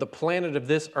life of the planet of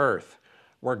this earth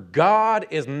where God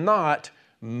is not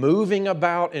moving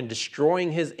about and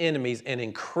destroying his enemies and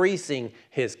increasing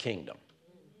his kingdom.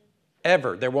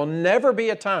 Ever. There will never be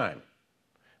a time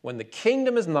when the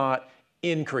kingdom is not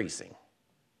increasing.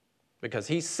 Because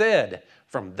he said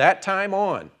from that time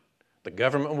on, the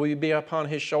government will be upon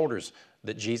his shoulders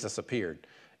that Jesus appeared.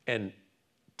 And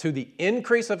to the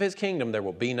increase of his kingdom, there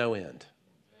will be no end.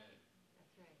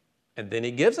 And then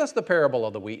he gives us the parable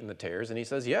of the wheat and the tares, and he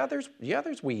says, yeah,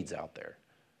 there's weeds out there.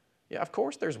 Yeah, of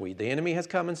course there's weed. The enemy has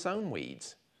come and sown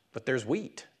weeds, but there's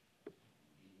wheat.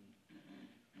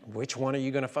 Which one are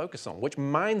you going to focus on? Which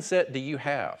mindset do you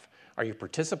have? Are you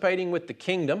participating with the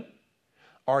kingdom?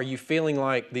 Or are you feeling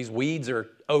like these weeds are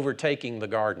overtaking the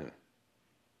garden?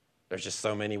 There's just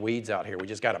so many weeds out here. We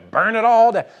just got to burn it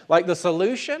all down. Like the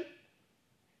solution?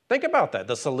 Think about that.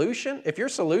 The solution, if your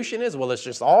solution is, well, it's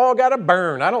just all got to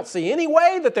burn. I don't see any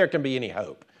way that there can be any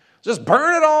hope. Just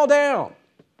burn it all down.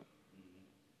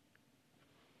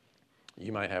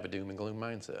 You might have a doom and gloom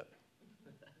mindset.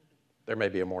 There may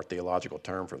be a more theological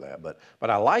term for that, but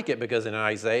I like it because in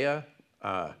Isaiah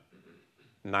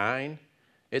 9,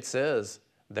 it says,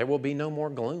 there will be no more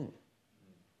gloom.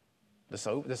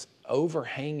 This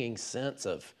overhanging sense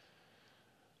of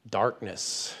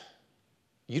darkness.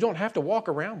 You don't have to walk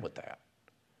around with that.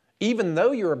 Even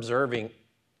though you're observing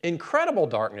incredible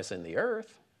darkness in the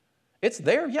earth, it's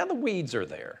there. Yeah, the weeds are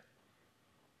there.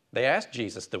 They asked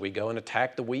Jesus, do we go and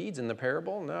attack the weeds in the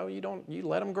parable? No, you don't. You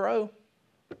let them grow.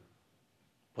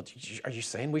 Well, are you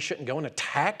saying we shouldn't go and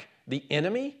attack the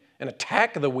enemy and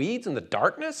attack the weeds and the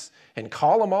darkness and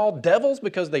call them all devils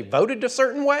because they voted a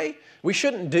certain way? We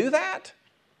shouldn't do that?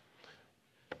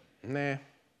 Nah.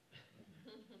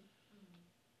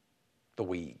 The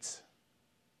weeds.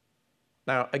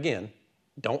 Now, again,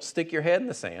 don't stick your head in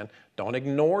the sand. Don't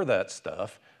ignore that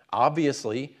stuff.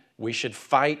 Obviously, we should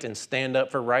fight and stand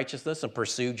up for righteousness and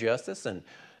pursue justice and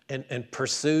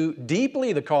pursue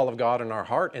deeply the call of God in our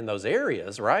heart in those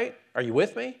areas, right? Are you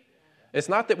with me? It's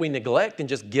not that we neglect and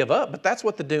just give up, but that's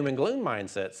what the doom and gloom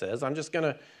mindset says. I'm just going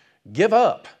to give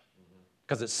up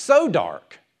because it's so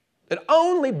dark that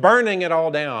only burning it all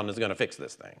down is going to fix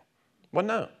this thing. Well,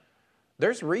 no.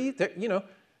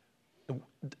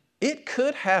 It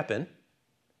could happen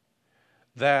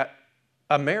that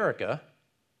America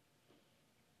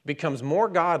becomes more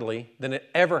godly than it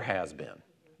ever has been.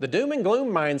 The doom and gloom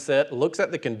mindset looks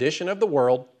at the condition of the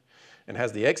world and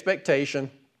has the expectation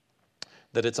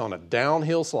that it's on a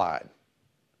downhill slide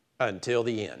until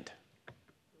the end.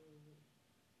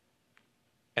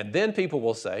 And then people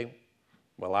will say,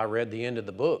 well, I read the end of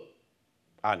the book.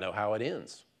 I know how it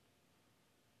ends.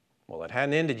 Well, it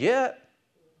hadn't ended yet.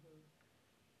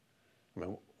 I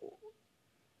mean,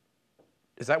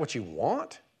 is that what you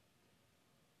want?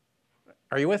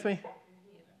 Are you with me?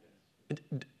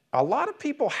 A lot of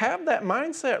people have that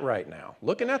mindset right now,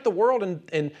 looking at the world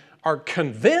and are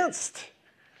convinced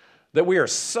that we are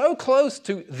so close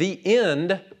to the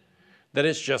end that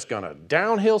it's just going to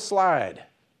downhill slide.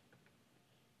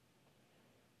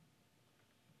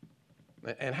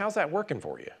 And how's that working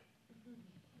for you?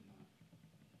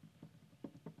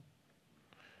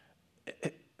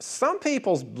 Some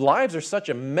people's lives are such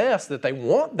a mess that they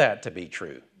want that to be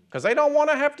true because they don't want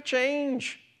to have to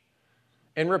change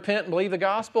and repent and believe the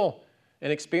gospel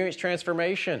and experience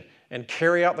transformation and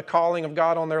carry out the calling of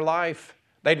God on their life.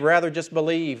 They'd rather just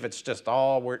believe it's just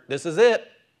this is it.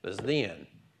 This is the end.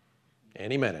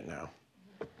 Any minute now.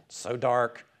 It's so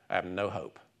dark, I have no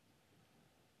hope.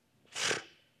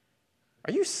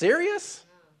 Are you serious?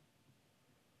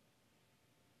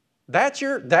 That's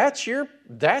your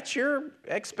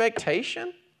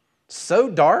expectation? So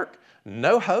dark,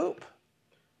 no hope?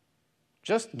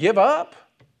 Just give up?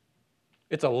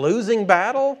 It's a losing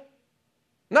battle?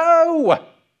 No.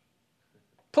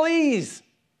 Please.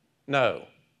 No.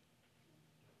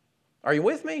 Are you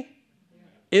with me?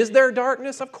 Is there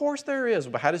darkness? Of course there is.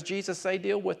 But how does Jesus say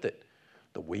deal with it?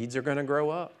 The weeds are going to grow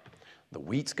up. The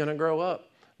wheat's going to grow up.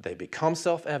 They become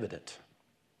self-evident.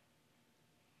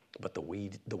 But the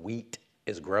wheat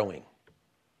is growing.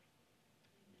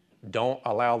 Don't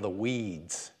allow the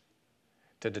weeds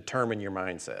to determine your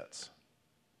mindsets.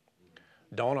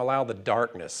 Don't allow the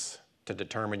darkness to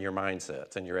determine your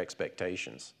mindsets and your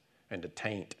expectations and to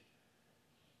taint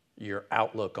your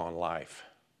outlook on life,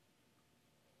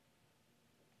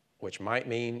 which might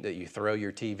mean that you throw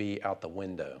your TV out the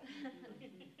window.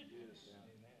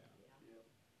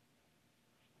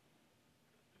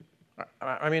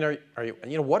 I mean, are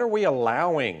you, what are we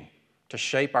allowing to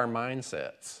shape our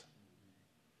mindsets?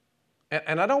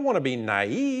 And I don't want to be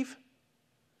naive,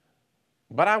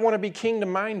 but I want to be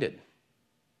kingdom-minded.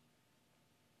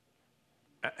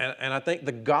 And I think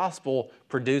the gospel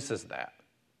produces that.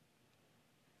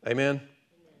 Amen?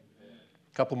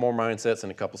 A couple more mindsets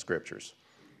and a couple scriptures.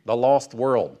 The lost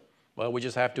world. Well, we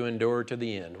just have to endure to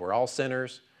the end. We're all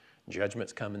sinners.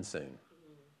 Judgment's coming soon.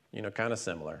 You know, kind of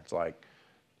similar. It's like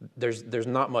there's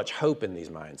not much hope in these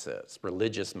mindsets,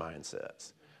 religious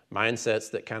mindsets. Mindsets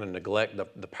that kind of neglect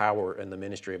the power and the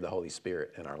ministry of the Holy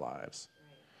Spirit in our lives.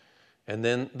 And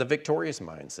then the victorious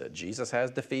mindset. Jesus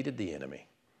has defeated the enemy.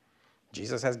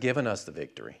 Jesus has given us the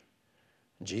victory.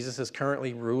 Jesus is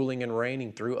currently ruling and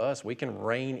reigning through us. We can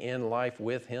reign in life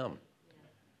with him.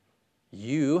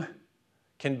 You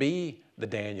can be the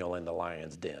Daniel in the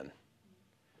lion's den.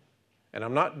 And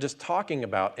I'm not just talking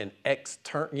about an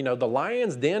external, you know, the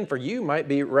lion's den for you might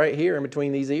be right here in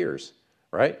between these ears,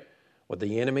 right? With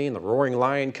the enemy and the roaring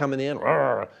lion coming in.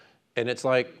 And it's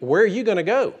like, where are you going to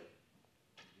go?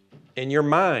 In your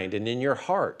mind and in your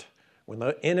heart. When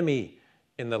the enemy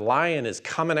and the lion is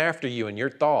coming after you in your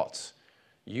thoughts,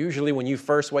 usually when you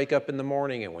first wake up in the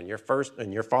morning and when you're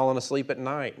falling asleep at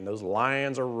night and those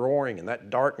lions are roaring and that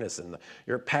darkness and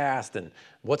your past and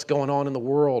what's going on in the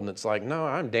world, and it's like, no,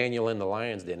 I'm Daniel in the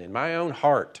lion's den. In my own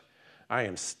heart, I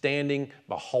am standing,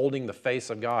 beholding the face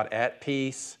of God at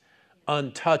peace,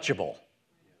 untouchable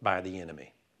by the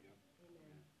enemy.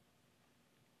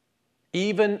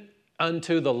 Even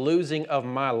unto the losing of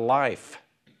my life,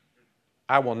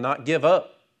 I will not give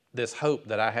up this hope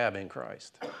that I have in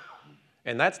Christ.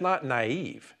 And that's not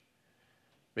naive,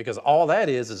 because all that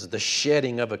is the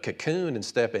shedding of a cocoon and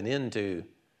stepping into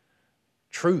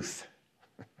truth.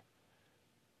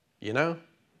 You know?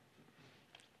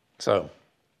 So,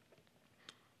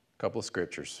 a couple of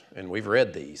scriptures, and we've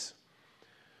read these.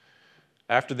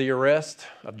 After the arrest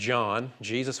of John,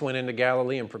 Jesus went into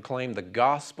Galilee and proclaimed the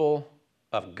gospel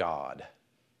of God.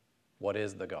 What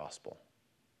is the gospel?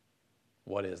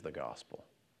 What is the gospel?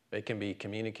 It can be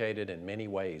communicated in many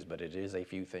ways, but it is a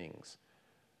few things.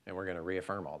 And we're going to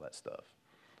reaffirm all that stuff.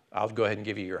 I'll go ahead and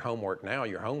give you your homework now.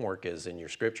 Your homework is in your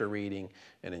scripture reading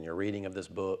and in your reading of this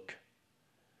book.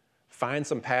 Find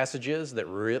some passages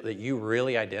that you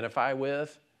really identify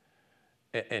with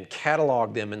and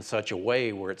catalog them in such a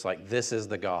way where it's like, this is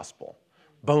the gospel.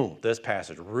 Boom, this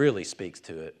passage really speaks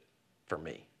to it for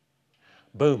me.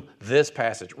 Boom, this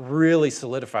passage really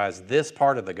solidifies this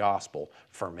part of the gospel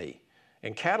for me.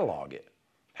 And catalog it.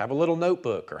 Have a little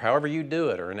notebook or however you do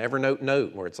it, or an Evernote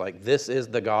note where it's like, this is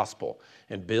the gospel,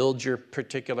 and build your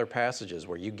particular passages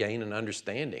where you gain an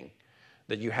understanding,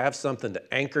 that you have something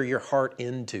to anchor your heart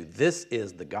into. This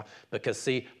is the gospel, because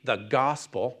see, the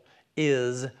gospel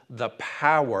is the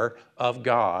power of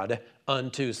God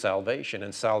unto salvation,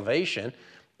 and salvation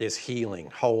is healing,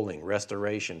 holing,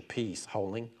 restoration, peace,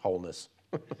 wholeness,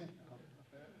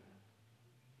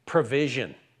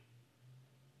 provision.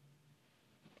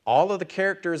 All of the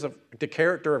character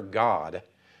of God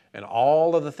and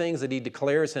all of the things that he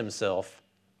declares himself,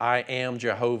 I am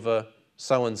Jehovah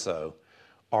so-and-so,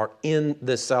 are in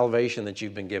this salvation that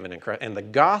you've been given in Christ. And the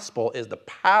gospel is the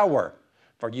power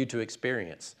for you to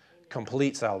experience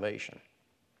complete salvation.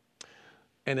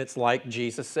 And it's like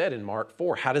Jesus said in Mark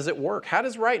 4. How does it work? How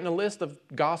does writing a list of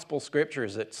gospel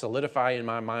scriptures that solidify in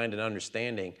my mind and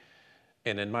understanding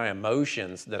and in my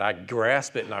emotions, that I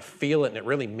grasp it and I feel it and it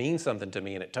really means something to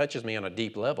me and it touches me on a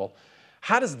deep level,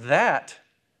 how does that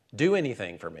do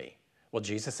anything for me? Well,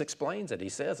 Jesus explains it. He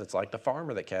says it's like the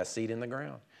farmer that casts seed in the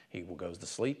ground. He goes to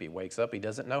sleep, he wakes up, he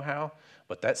doesn't know how,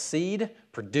 but that seed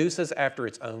produces after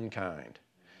its own kind.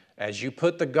 As you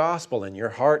put the gospel in your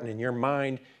heart and in your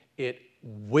mind, it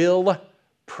will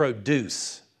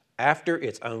produce after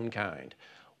its own kind.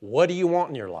 What do you want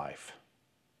in your life?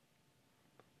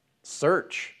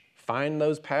 Search, find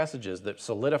those passages that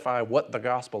solidify what the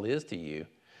gospel is to you,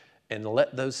 and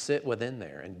let those sit within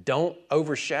there. And don't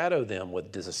overshadow them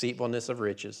with the deceitfulness of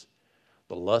riches,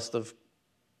 the lust of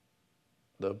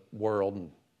the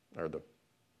world, or the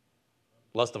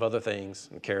lust of other things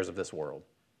and cares of this world,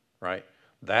 right?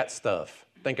 That stuff,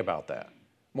 think about that.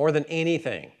 More than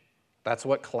anything, that's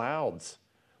what clouds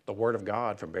the word of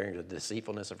God from bearing the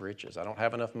deceitfulness of riches. I don't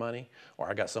have enough money, or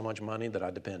I got so much money that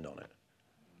I depend on it.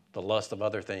 The lust of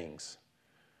other things.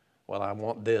 Well, I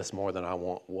want this more than I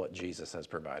want what Jesus has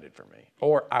provided for me.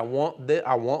 Or I want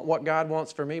what God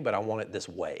wants for me, but I want it this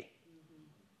way.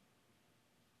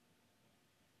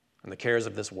 And the cares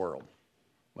of this world.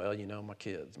 Well, my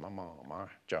kids, my mom, my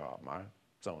job, my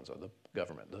so-and-so, the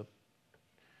government,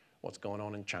 what's going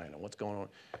on in China, what's going on.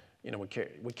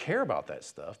 We care about that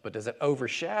stuff, but does it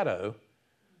overshadow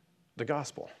the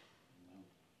gospel?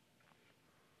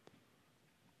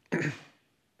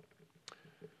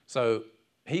 So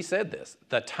he said this,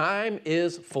 the time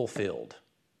is fulfilled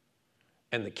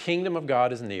and the kingdom of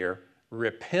God is near.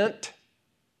 Repent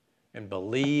and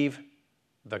believe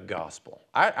the gospel.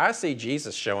 I see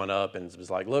Jesus showing up and was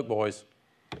like, look, boys,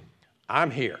 I'm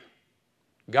here.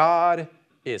 God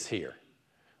is here.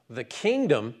 The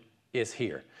kingdom is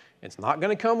here. It's not going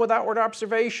to come with outward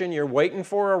observation. You're waiting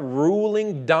for a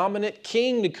ruling, dominant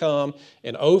king to come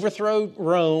and overthrow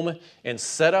Rome and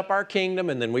set up our kingdom,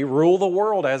 and then we rule the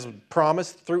world as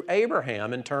promised through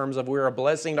Abraham in terms of we're a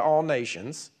blessing to all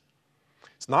nations.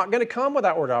 It's not going to come with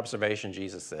outward observation,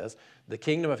 Jesus says. The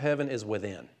kingdom of heaven is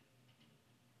within.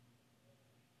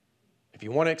 If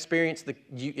you want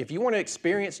to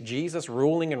experience Jesus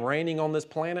ruling and reigning on this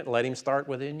planet, let him start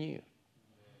within you.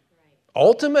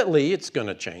 Ultimately, it's going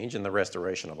to change in the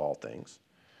restoration of all things.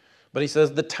 But he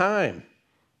says the time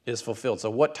is fulfilled. So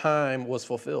what time was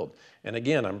fulfilled? And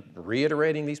again, I'm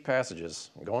reiterating these passages.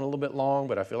 I'm going a little bit long,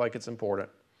 but I feel like it's important.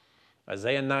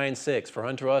 Isaiah 9:6, for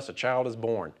unto us a child is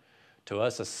born. To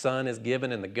us a son is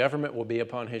given, and the government will be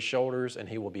upon his shoulders, and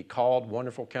he will be called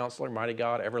Wonderful Counselor, Mighty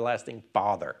God, Everlasting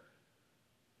Father.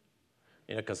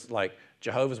 Because like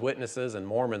Jehovah's Witnesses and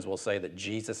Mormons will say that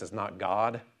Jesus is not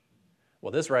God.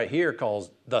 Well, this right here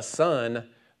calls the Son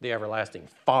the everlasting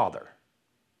Father.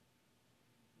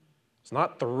 It's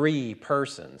not three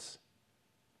persons.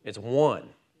 It's one.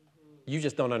 You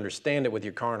just don't understand it with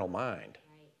your carnal mind.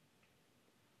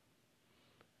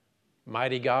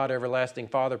 Mighty God, everlasting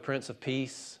Father, Prince of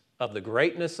Peace, of the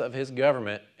greatness of his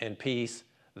government and peace,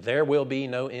 there will be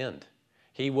no end.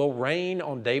 He will reign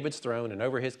on David's throne and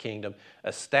over his kingdom,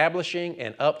 establishing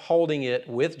and upholding it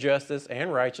with justice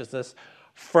and righteousness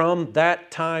from that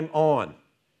time on.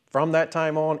 From that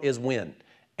time on is when?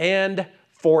 And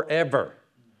forever.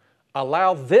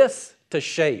 Allow this to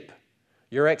shape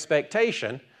your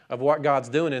expectation of what God's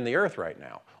doing in the earth right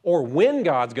now, or when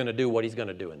God's going to do what he's going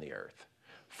to do in the earth.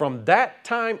 From that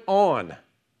time on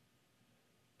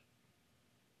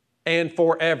and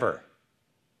forever.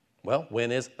 Well,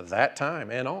 when is that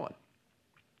time and on?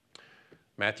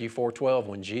 Matthew 4:12,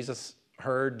 when Jesus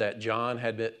heard that John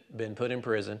had been put in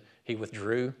prison, he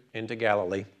withdrew into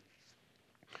Galilee.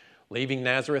 Leaving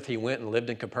Nazareth, he went and lived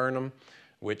in Capernaum,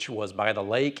 which was by the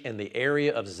lake in the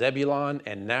area of Zebulun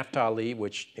and Naphtali,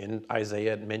 which in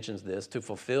Isaiah mentions this, to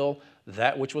fulfill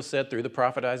that which was said through the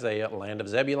prophet Isaiah, land of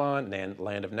Zebulun and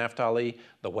land of Naphtali,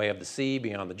 the way of the sea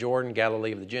beyond the Jordan,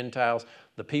 Galilee of the Gentiles.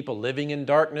 The people living in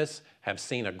darkness have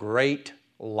seen a great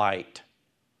light.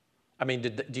 I mean,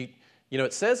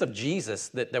 it says of Jesus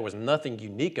that there was nothing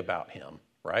unique about him,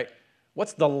 right?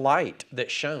 What's the light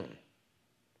that shone?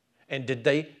 And did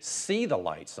they see the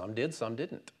light? Some did, some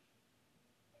didn't.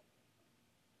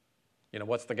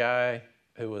 What's the guy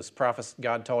who was prophet?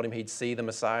 God told him he'd see the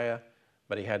Messiah,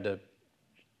 but he had to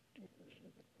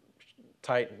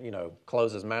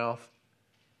close his mouth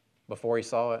before he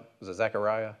saw it. Was it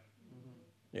Zechariah?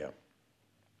 Mm-hmm. Yeah.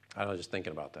 I was just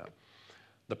thinking about that.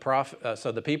 The prophet.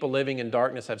 So the people living in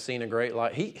darkness have seen a great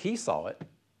light. He saw it,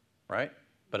 right?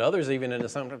 But others even into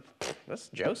something. That's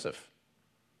Joseph.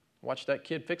 Watch that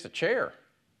kid fix a chair.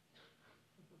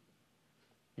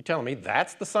 You telling me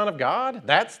that's the Son of God?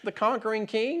 That's the conquering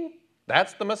king?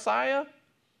 That's the Messiah?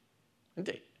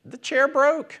 The chair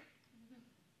broke.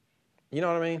 You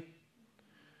know what I mean?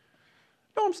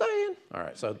 Know what I'm saying? All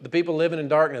right, so the people living in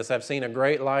darkness have seen a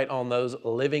great light on those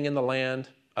living in the land.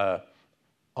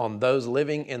 On those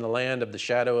living in the land of the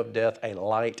shadow of death, a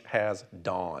light has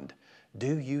dawned.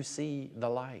 Do you see the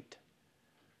light?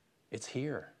 It's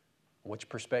here. Which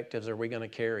perspectives are we going to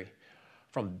carry?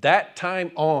 From that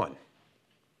time on,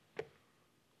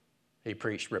 he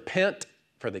preached, repent,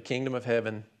 for the kingdom of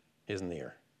heaven is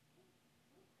near.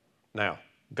 Now,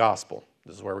 gospel.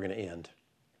 This is where we're going to end.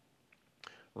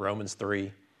 Romans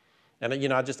 3. And,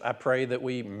 I pray that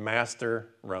we master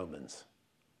Romans.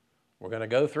 We're going to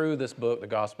go through this book, The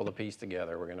Gospel of Peace,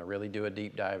 together. We're going to really do a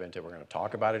deep dive into it. We're going to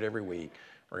talk about it every week.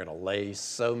 We're going to lay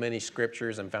so many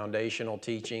scriptures and foundational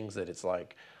teachings that it's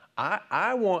like,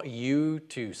 I want you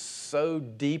to so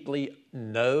deeply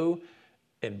know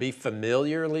and be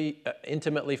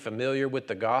intimately familiar with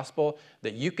the gospel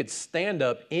that you could stand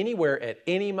up anywhere at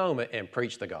any moment and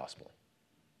preach the gospel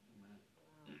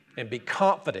and be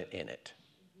confident in it.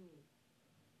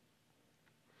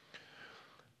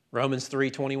 Romans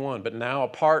 3:21, but now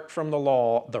apart from the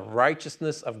law, the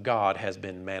righteousness of God has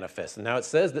been manifested. Now it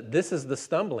says that this is the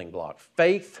stumbling block.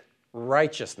 Faith,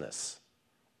 righteousness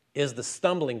is the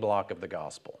stumbling block of the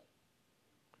gospel.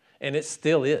 And it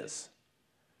still is.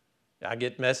 I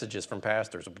get messages from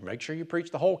pastors, make sure you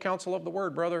preach the whole counsel of the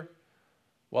word, brother.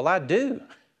 Well, I do.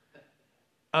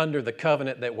 Under the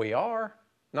covenant that we are.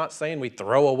 Not saying we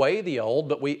throw away the old,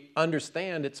 but we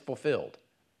understand it's fulfilled.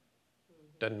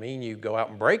 Doesn't mean you go out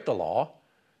and break the law.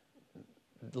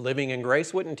 Living in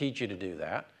grace wouldn't teach you to do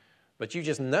that. But you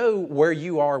just know where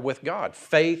you are with God.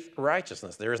 Faith,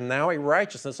 righteousness. There is now a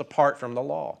righteousness apart from the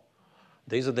law.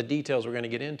 These are the details we're going to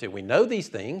get into. We know these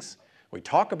things. We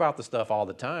talk about the stuff all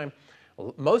the time.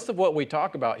 Most of what we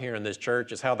talk about here in this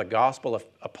church is how the gospel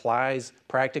applies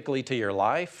practically to your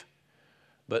life.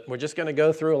 But we're just going to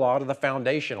go through a lot of the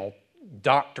foundational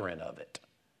doctrine of it.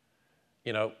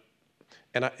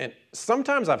 And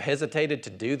sometimes I've hesitated to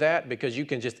do that because you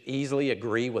can just easily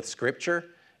agree with Scripture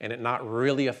and it not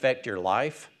really affect your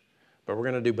life. But we're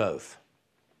going to do both.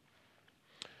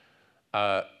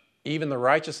 Even the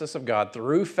righteousness of God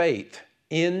through faith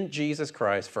in Jesus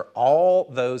Christ for all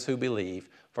those who believe,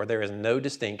 for there is no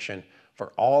distinction,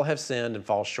 for all have sinned and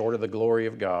fall short of the glory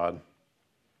of God,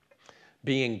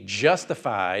 being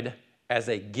justified as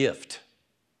a gift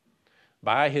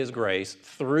by His grace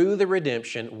through the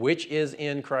redemption which is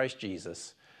in Christ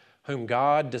Jesus, whom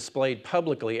God displayed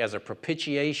publicly as a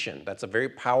propitiation. That's a very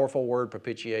powerful word,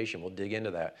 propitiation. We'll dig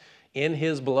into that. In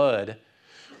His blood,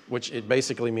 which it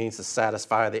basically means to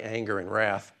satisfy the anger and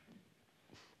wrath.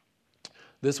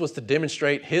 This was to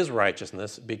demonstrate His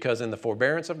righteousness because in the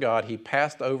forbearance of God, He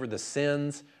passed over the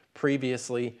sins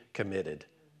previously committed.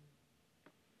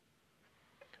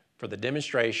 For the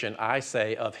demonstration, I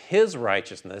say, of His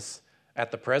righteousness at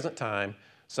the present time,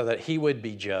 so that He would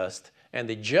be just and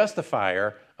the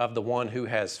justifier of the one who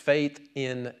has faith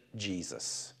in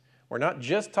Jesus. We're not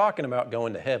just talking about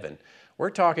going to heaven. We're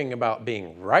talking about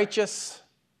being righteous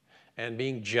and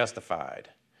being justified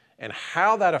and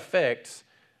how that affects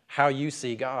how you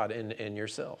see God in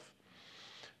yourself.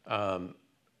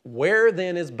 Where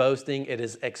then is boasting? It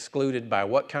is excluded by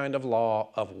what kind of law?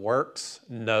 Of works?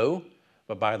 No,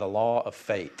 but by the law of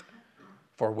faith.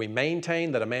 For we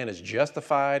maintain that a man is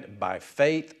justified by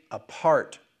faith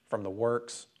apart from the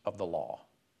works of the law.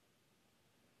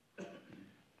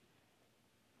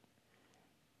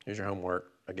 Here's your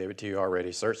homework. I gave it to you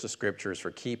already. Search the scriptures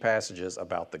for key passages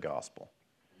about the gospel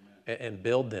and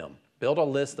build them. Build a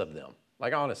list of them.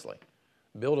 Like honestly,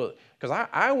 because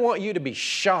I want you to be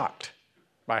shocked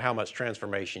by how much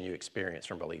transformation you experience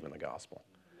from believing the gospel.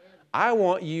 I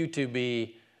want you to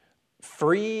be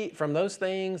free from those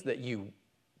things that you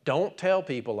don't tell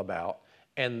people about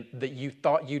and that you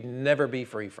thought you'd never be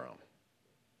free from.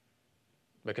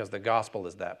 Because the gospel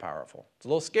is that powerful. It's a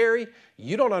little scary.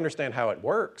 You don't understand how it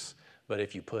works, but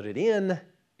if you put it in,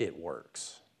 it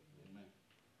works.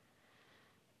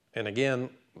 And again,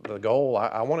 the goal,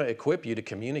 I want to equip you to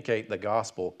communicate the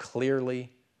gospel clearly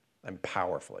and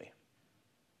powerfully.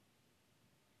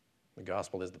 The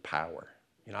gospel is the power.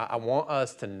 I want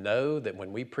us to know that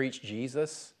when we preach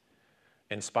Jesus,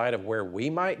 in spite of where we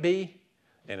might be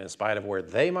and in spite of where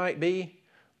they might be,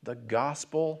 the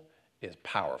gospel is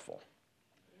powerful.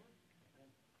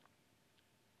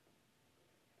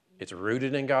 It's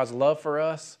rooted in God's love for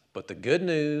us, but the good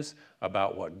news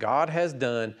about what God has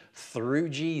done through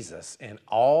Jesus and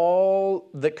all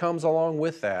that comes along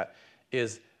with that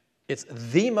is it's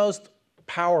the most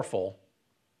powerful.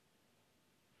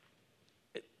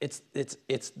 It's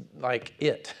like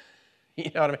it.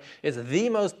 You know what I mean? It's the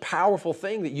most powerful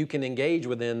thing that you can engage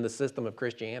within the system of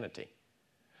Christianity.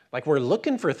 Like we're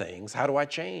looking for things. How do I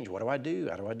change? What do I do?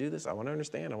 How do I do this? I want to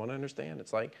understand.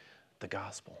 It's like the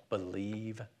gospel.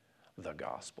 Believe the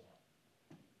gospel.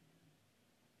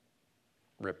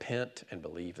 Repent and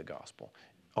believe the gospel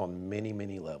on many,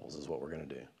 many levels is what we're going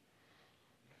to do.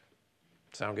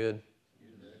 Sound good?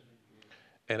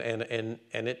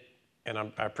 And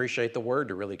I appreciate the word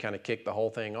to really kind of kick the whole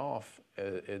thing off,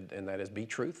 and that is be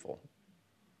truthful.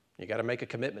 You got to make a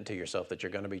commitment to yourself that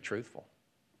you're going to be truthful.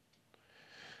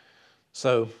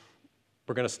 So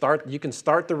We're going to start. You can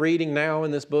start the reading now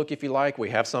in this book if you like. We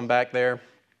have some back there.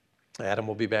 Adam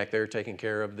will be back there taking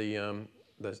care of the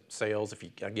sales. If you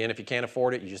can't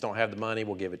afford it, you just don't have the money,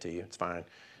 we'll give it to you. It's fine.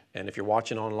 And if you're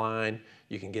watching online,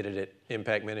 you can get it at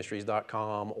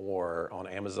impactministries.com or on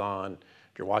Amazon.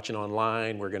 If you're watching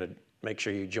online, we're going to make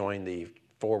sure you join the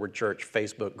Forward Church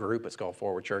Facebook group. It's called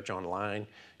Forward Church Online,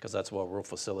 because that's where we'll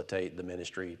facilitate the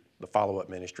ministry, the follow-up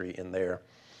ministry in there.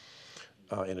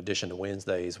 In addition to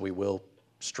Wednesdays, we will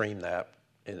stream that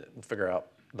and figure out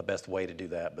the best way to do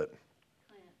that. But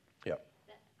Clint, yeah,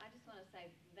 I just want to say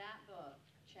that book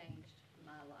changed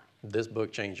my life. This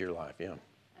book changed your life, yeah.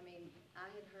 I mean, I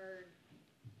had heard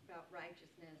about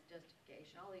righteousness,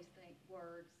 justification, all these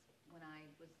words when I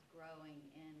was growing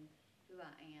in who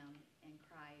I am in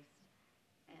Christ.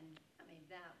 And I mean,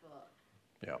 that book,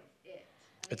 Yeah,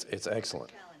 it's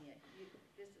excellent. I'm telling you,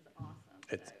 this is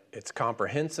awesome. It's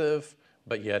comprehensive,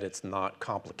 but yet it's not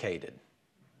complicated,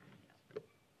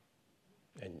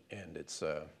 and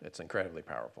it's incredibly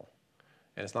powerful.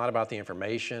 And it's not about the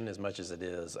information as much as it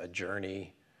is a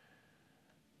journey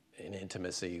in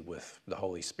intimacy with the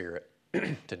Holy Spirit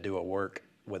to do a work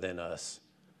within us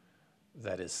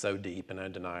that is so deep and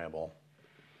undeniable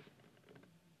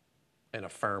and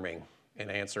affirming and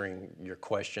answering your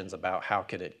questions about how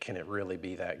can it really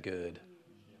be that good?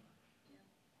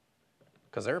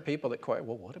 Because there are people that quite,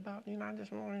 well, what about,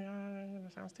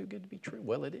 it sounds too good to be true.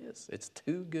 Well, it is. It's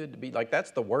too good to be,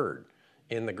 that's the word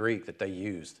in the Greek that they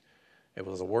used. It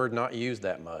was a word not used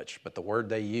that much, but the word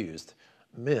they used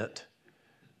meant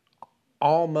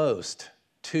almost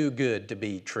too good to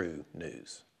be true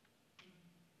news.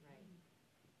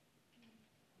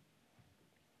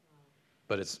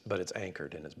 But it's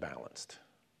anchored and it's balanced.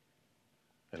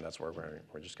 And that's where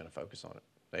we're just going to focus on it.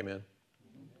 Amen?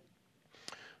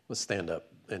 Let's stand up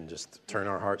and just turn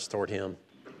our hearts toward Him.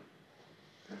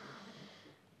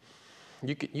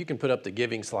 You can put up the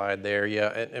giving slide there, yeah.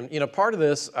 And part of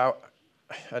this, I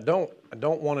don't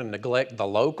want to neglect the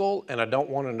local, and I don't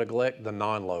want to neglect the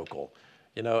non-local.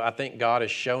 I think God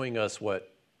is showing us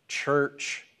what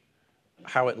church,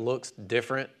 how it looks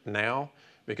different now,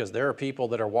 because there are people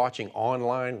that are watching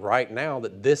online right now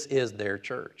that this is their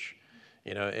church.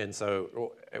 And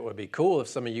so it would be cool if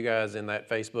some of you guys in that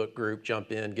Facebook group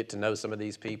jump in, get to know some of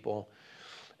these people,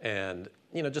 and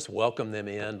just welcome them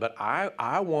in. But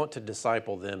I want to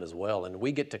disciple them as well, and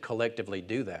we get to collectively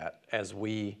do that as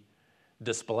we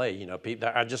display.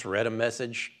 I just read a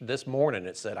message this morning.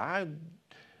 It said, I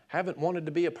haven't wanted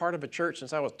to be a part of a church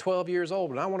since I was 12 years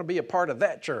old, and I want to be a part of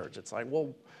that church. It's like,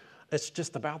 well, it's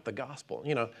just about the gospel.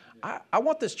 I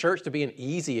want this church to be an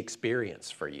easy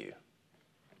experience for you.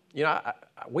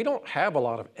 We don't have a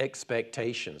lot of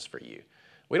expectations for you.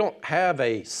 We don't have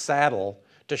a saddle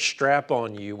to strap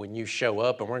on you when you show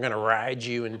up, and we're going to ride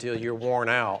you until you're worn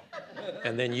out,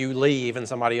 and then you leave and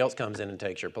somebody else comes in and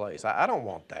takes your place. I don't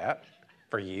want that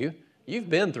for you. You've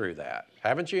been through that,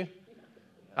 haven't you?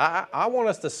 I want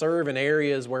us to serve in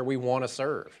areas where we want to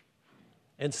serve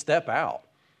and step out.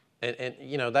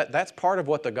 And that's part of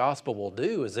what the gospel will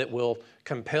do, is it will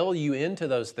compel you into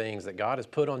those things that God has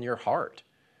put on your heart.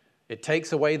 It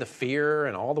takes away the fear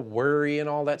and all the worry and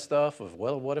all that stuff of,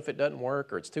 well, what if it doesn't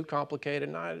work or it's too complicated?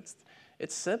 No,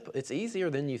 it's simple. It's easier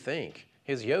than you think.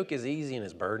 His yoke is easy and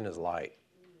his burden is light.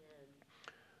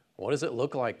 What does it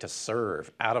look like to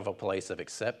serve out of a place of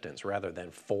acceptance rather than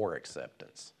for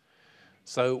acceptance?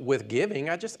 So with giving,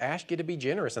 I just ask you to be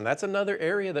generous. And that's another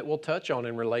area that we'll touch on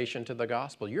in relation to the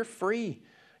gospel. You're free.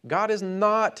 God is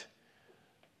not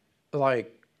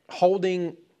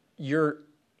holding your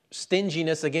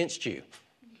stinginess against you.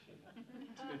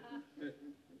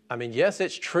 I mean, yes,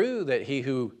 it's true that he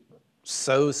who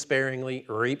sows sparingly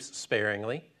reaps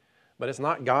sparingly, but it's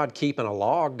not God keeping a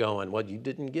log going, well, you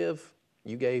didn't give,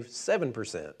 you gave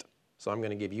 7%, so I'm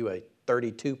going to give you a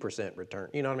 32% return.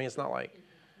 You know what I mean? It's not like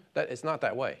that. It's not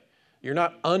that way. You're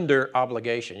not under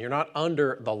obligation. You're not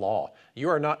under the law. You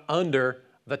are not under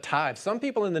the tithe. Some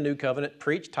people in the New Covenant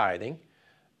preach tithing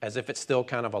as if it's still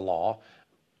kind of a law.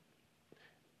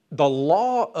 The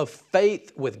law of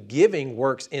faith with giving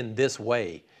works in this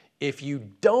way. If you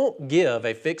don't give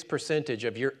a fixed percentage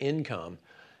of your income,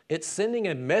 it's sending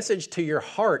a message to your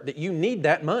heart that you need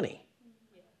that money.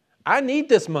 I need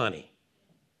this money.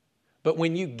 But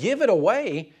when you give it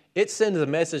away, it sends a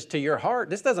message to your heart.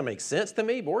 This doesn't make sense to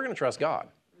me, but we're going to trust God.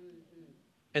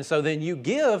 And so then you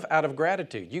give out of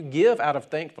gratitude. You give out of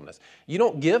thankfulness. You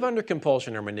don't give under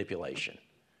compulsion or manipulation.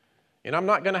 And I'm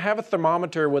not going to have a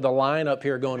thermometer with a line up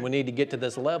here going, we need to get to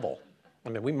this level. I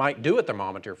mean, we might do a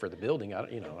thermometer for the building,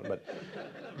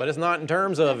 but it's not in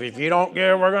terms of, if you don't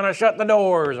give, we're going to shut the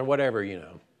doors or whatever,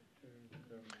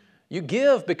 You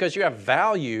give because you have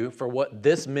value for what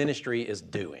this ministry is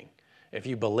doing. If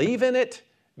you believe in it,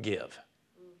 give.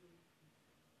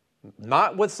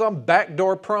 Not with some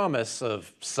backdoor promise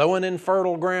of sowing in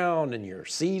fertile ground and your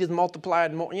seed is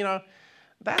multiplied more.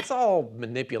 That's all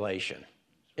manipulation.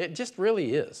 It just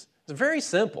really is. It's very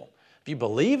simple. If you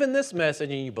believe in this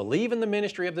message and you believe in the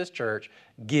ministry of this church,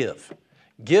 give.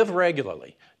 Give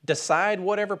regularly. Decide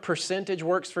whatever percentage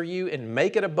works for you and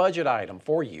make it a budget item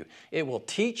for you. It will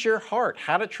teach your heart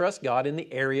how to trust God in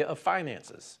the area of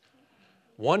finances.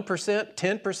 1%,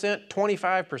 10%,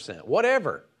 25%,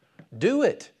 whatever. Do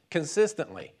it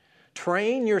consistently.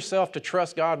 Train yourself to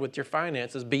trust God with your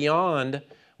finances beyond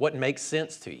what makes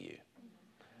sense to you.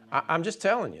 I'm just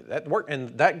telling you, that work,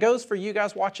 and that goes for you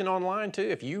guys watching online too.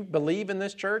 If you believe in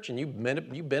this church and you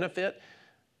benefit,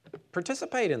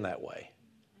 participate in that way.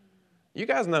 You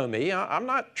guys know me.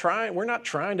 We're not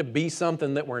trying to be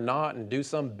something that we're not and do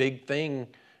some big thing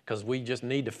because we just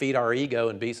need to feed our ego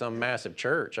and be some massive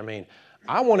church. I mean,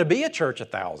 I want to be a church of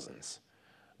thousands,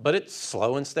 but it's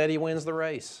slow and steady wins the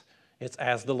race. It's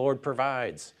as the Lord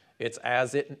provides. It's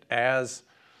as it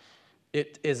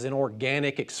is an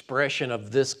organic expression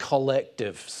of this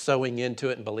collective sowing into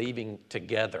it and believing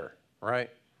together, right?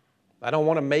 I don't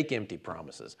want to make empty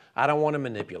promises. I don't want to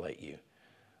manipulate you.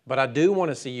 But I do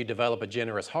want to see you develop a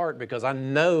generous heart because I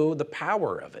know the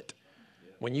power of it.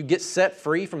 When you get set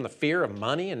free from the fear of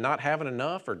money and not having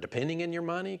enough or depending in your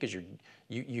money because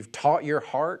you've taught your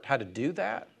heart how to do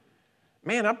that,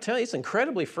 man, I'm telling you, it's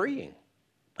incredibly freeing.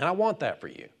 And I want that for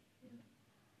you.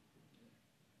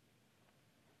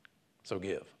 So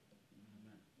give.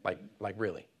 Like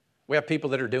really. We have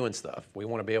people that are doing stuff. We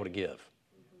want to be able to give.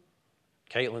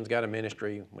 Caitlin's got a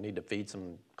ministry. We need to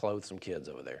clothe some kids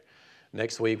over there.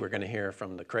 Next week, we're going to hear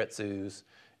from the Kretzus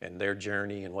and their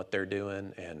journey and what they're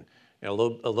doing. And a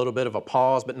little bit of a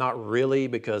pause, but not really,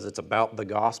 because it's about the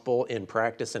gospel in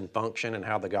practice and function and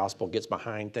how the gospel gets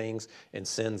behind things and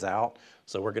sends out.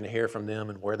 So we're going to hear from them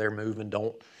and where they're moving.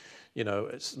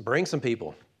 Bring some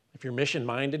people. If you're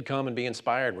mission-minded, come and be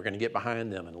inspired. We're going to get behind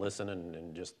them and listen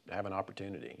and just have an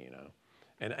opportunity,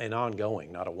 and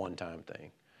ongoing, not a one-time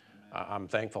thing. I'm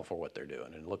thankful for what they're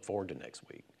doing and look forward to next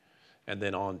week. And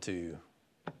then on to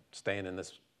staying in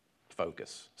this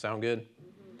focus. Sound good?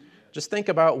 Mm-hmm. Just think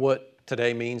about what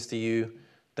today means to you.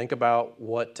 Think about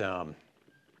what, are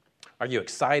you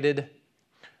excited?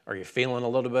 Are you feeling a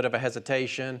little bit of a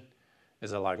hesitation?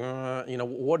 Is it like,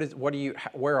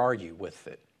 where are you with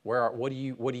it? What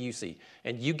do you see?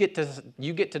 And you get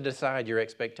to decide your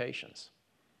expectations.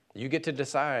 You get to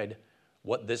decide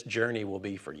what this journey will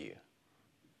be for you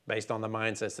based on the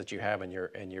mindsets that you have and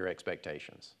your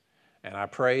expectations. And I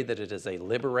pray that it is a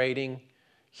liberating,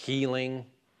 healing,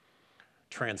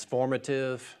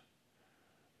 transformative,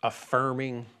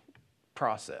 affirming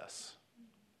process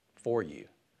for you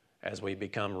as we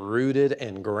become rooted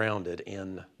and grounded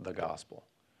in the gospel,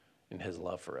 in His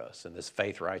love for us, and this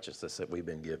faith righteousness that we've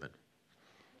been given.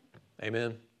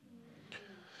 Amen.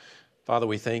 Father,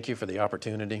 we thank you for the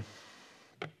opportunity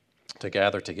to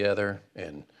gather together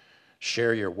and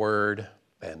share your word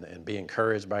and be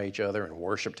encouraged by each other and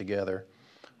worship together.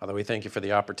 Father, we thank you for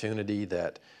the opportunity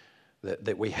that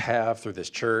we have through this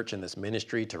church and this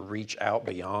ministry to reach out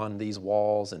beyond these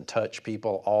walls and touch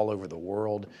people all over the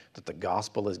world, that the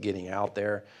gospel is getting out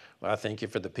there. Lord, I thank you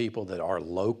for the people that are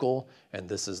local and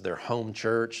this is their home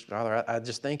church. Father, I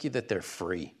just thank you that they're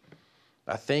free.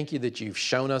 I thank you that you've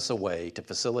shown us a way to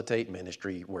facilitate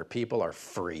ministry where people are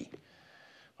free.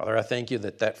 Father, I thank you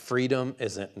that freedom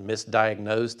isn't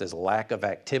misdiagnosed as lack of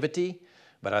activity,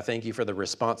 but I thank you for the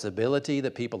responsibility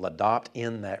that people adopt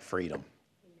in that freedom.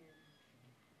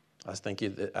 I thank you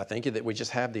that we just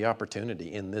have the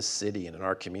opportunity in this city and in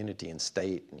our community and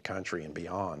state and country and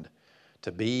beyond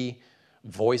to be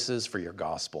voices for your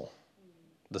gospel,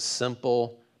 the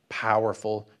simple,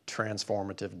 powerful,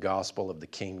 transformative gospel of the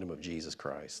kingdom of Jesus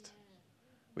Christ.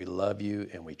 We love you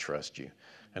and we trust you.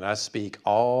 And I speak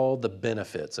all the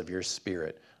benefits of your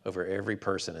Spirit over every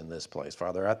person in this place.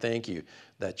 Father, I thank you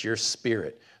that your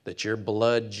Spirit, that your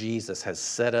blood, Jesus, has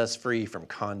set us free from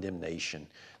condemnation,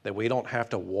 that we don't have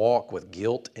to walk with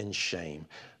guilt and shame.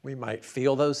 We might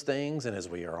feel those things, and as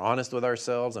we are honest with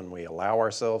ourselves and we allow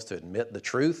ourselves to admit the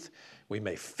truth, we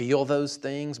may feel those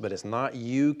things, but it's not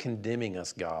you condemning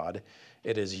us, God.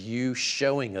 It is you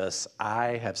showing us,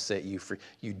 I have set you free.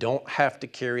 You don't have to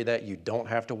carry that. You don't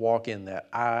have to walk in that.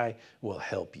 I will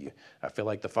help you. I feel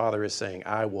like the Father is saying,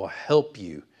 I will help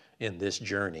you in this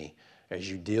journey as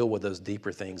you deal with those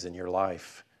deeper things in your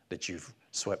life that you've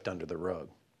swept under the rug.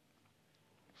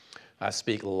 I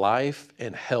speak life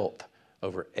and health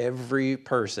over every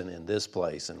person in this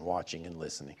place and watching and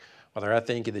listening. Father, I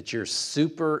thank you that your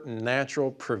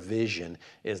supernatural provision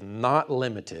is not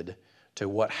limited to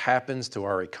what happens to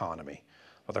our economy.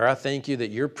 Father, I thank you that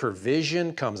your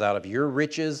provision comes out of your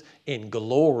riches in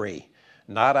glory,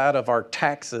 not out of our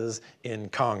taxes in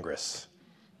Congress.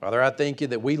 Father, I thank you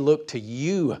that we look to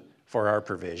you for our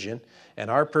provision, and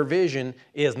our provision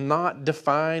is not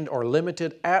defined or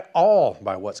limited at all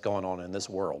by what's going on in this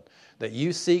world. That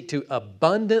you seek to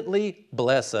abundantly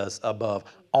bless us above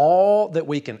all that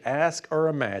we can ask or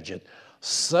imagine,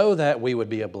 so that we would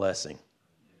be a blessing.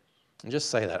 And just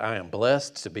say that, I am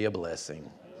blessed to be a blessing.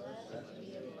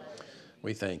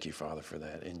 We thank you, Father, for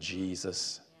that. In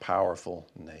Jesus' powerful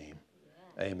name,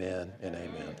 amen and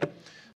amen.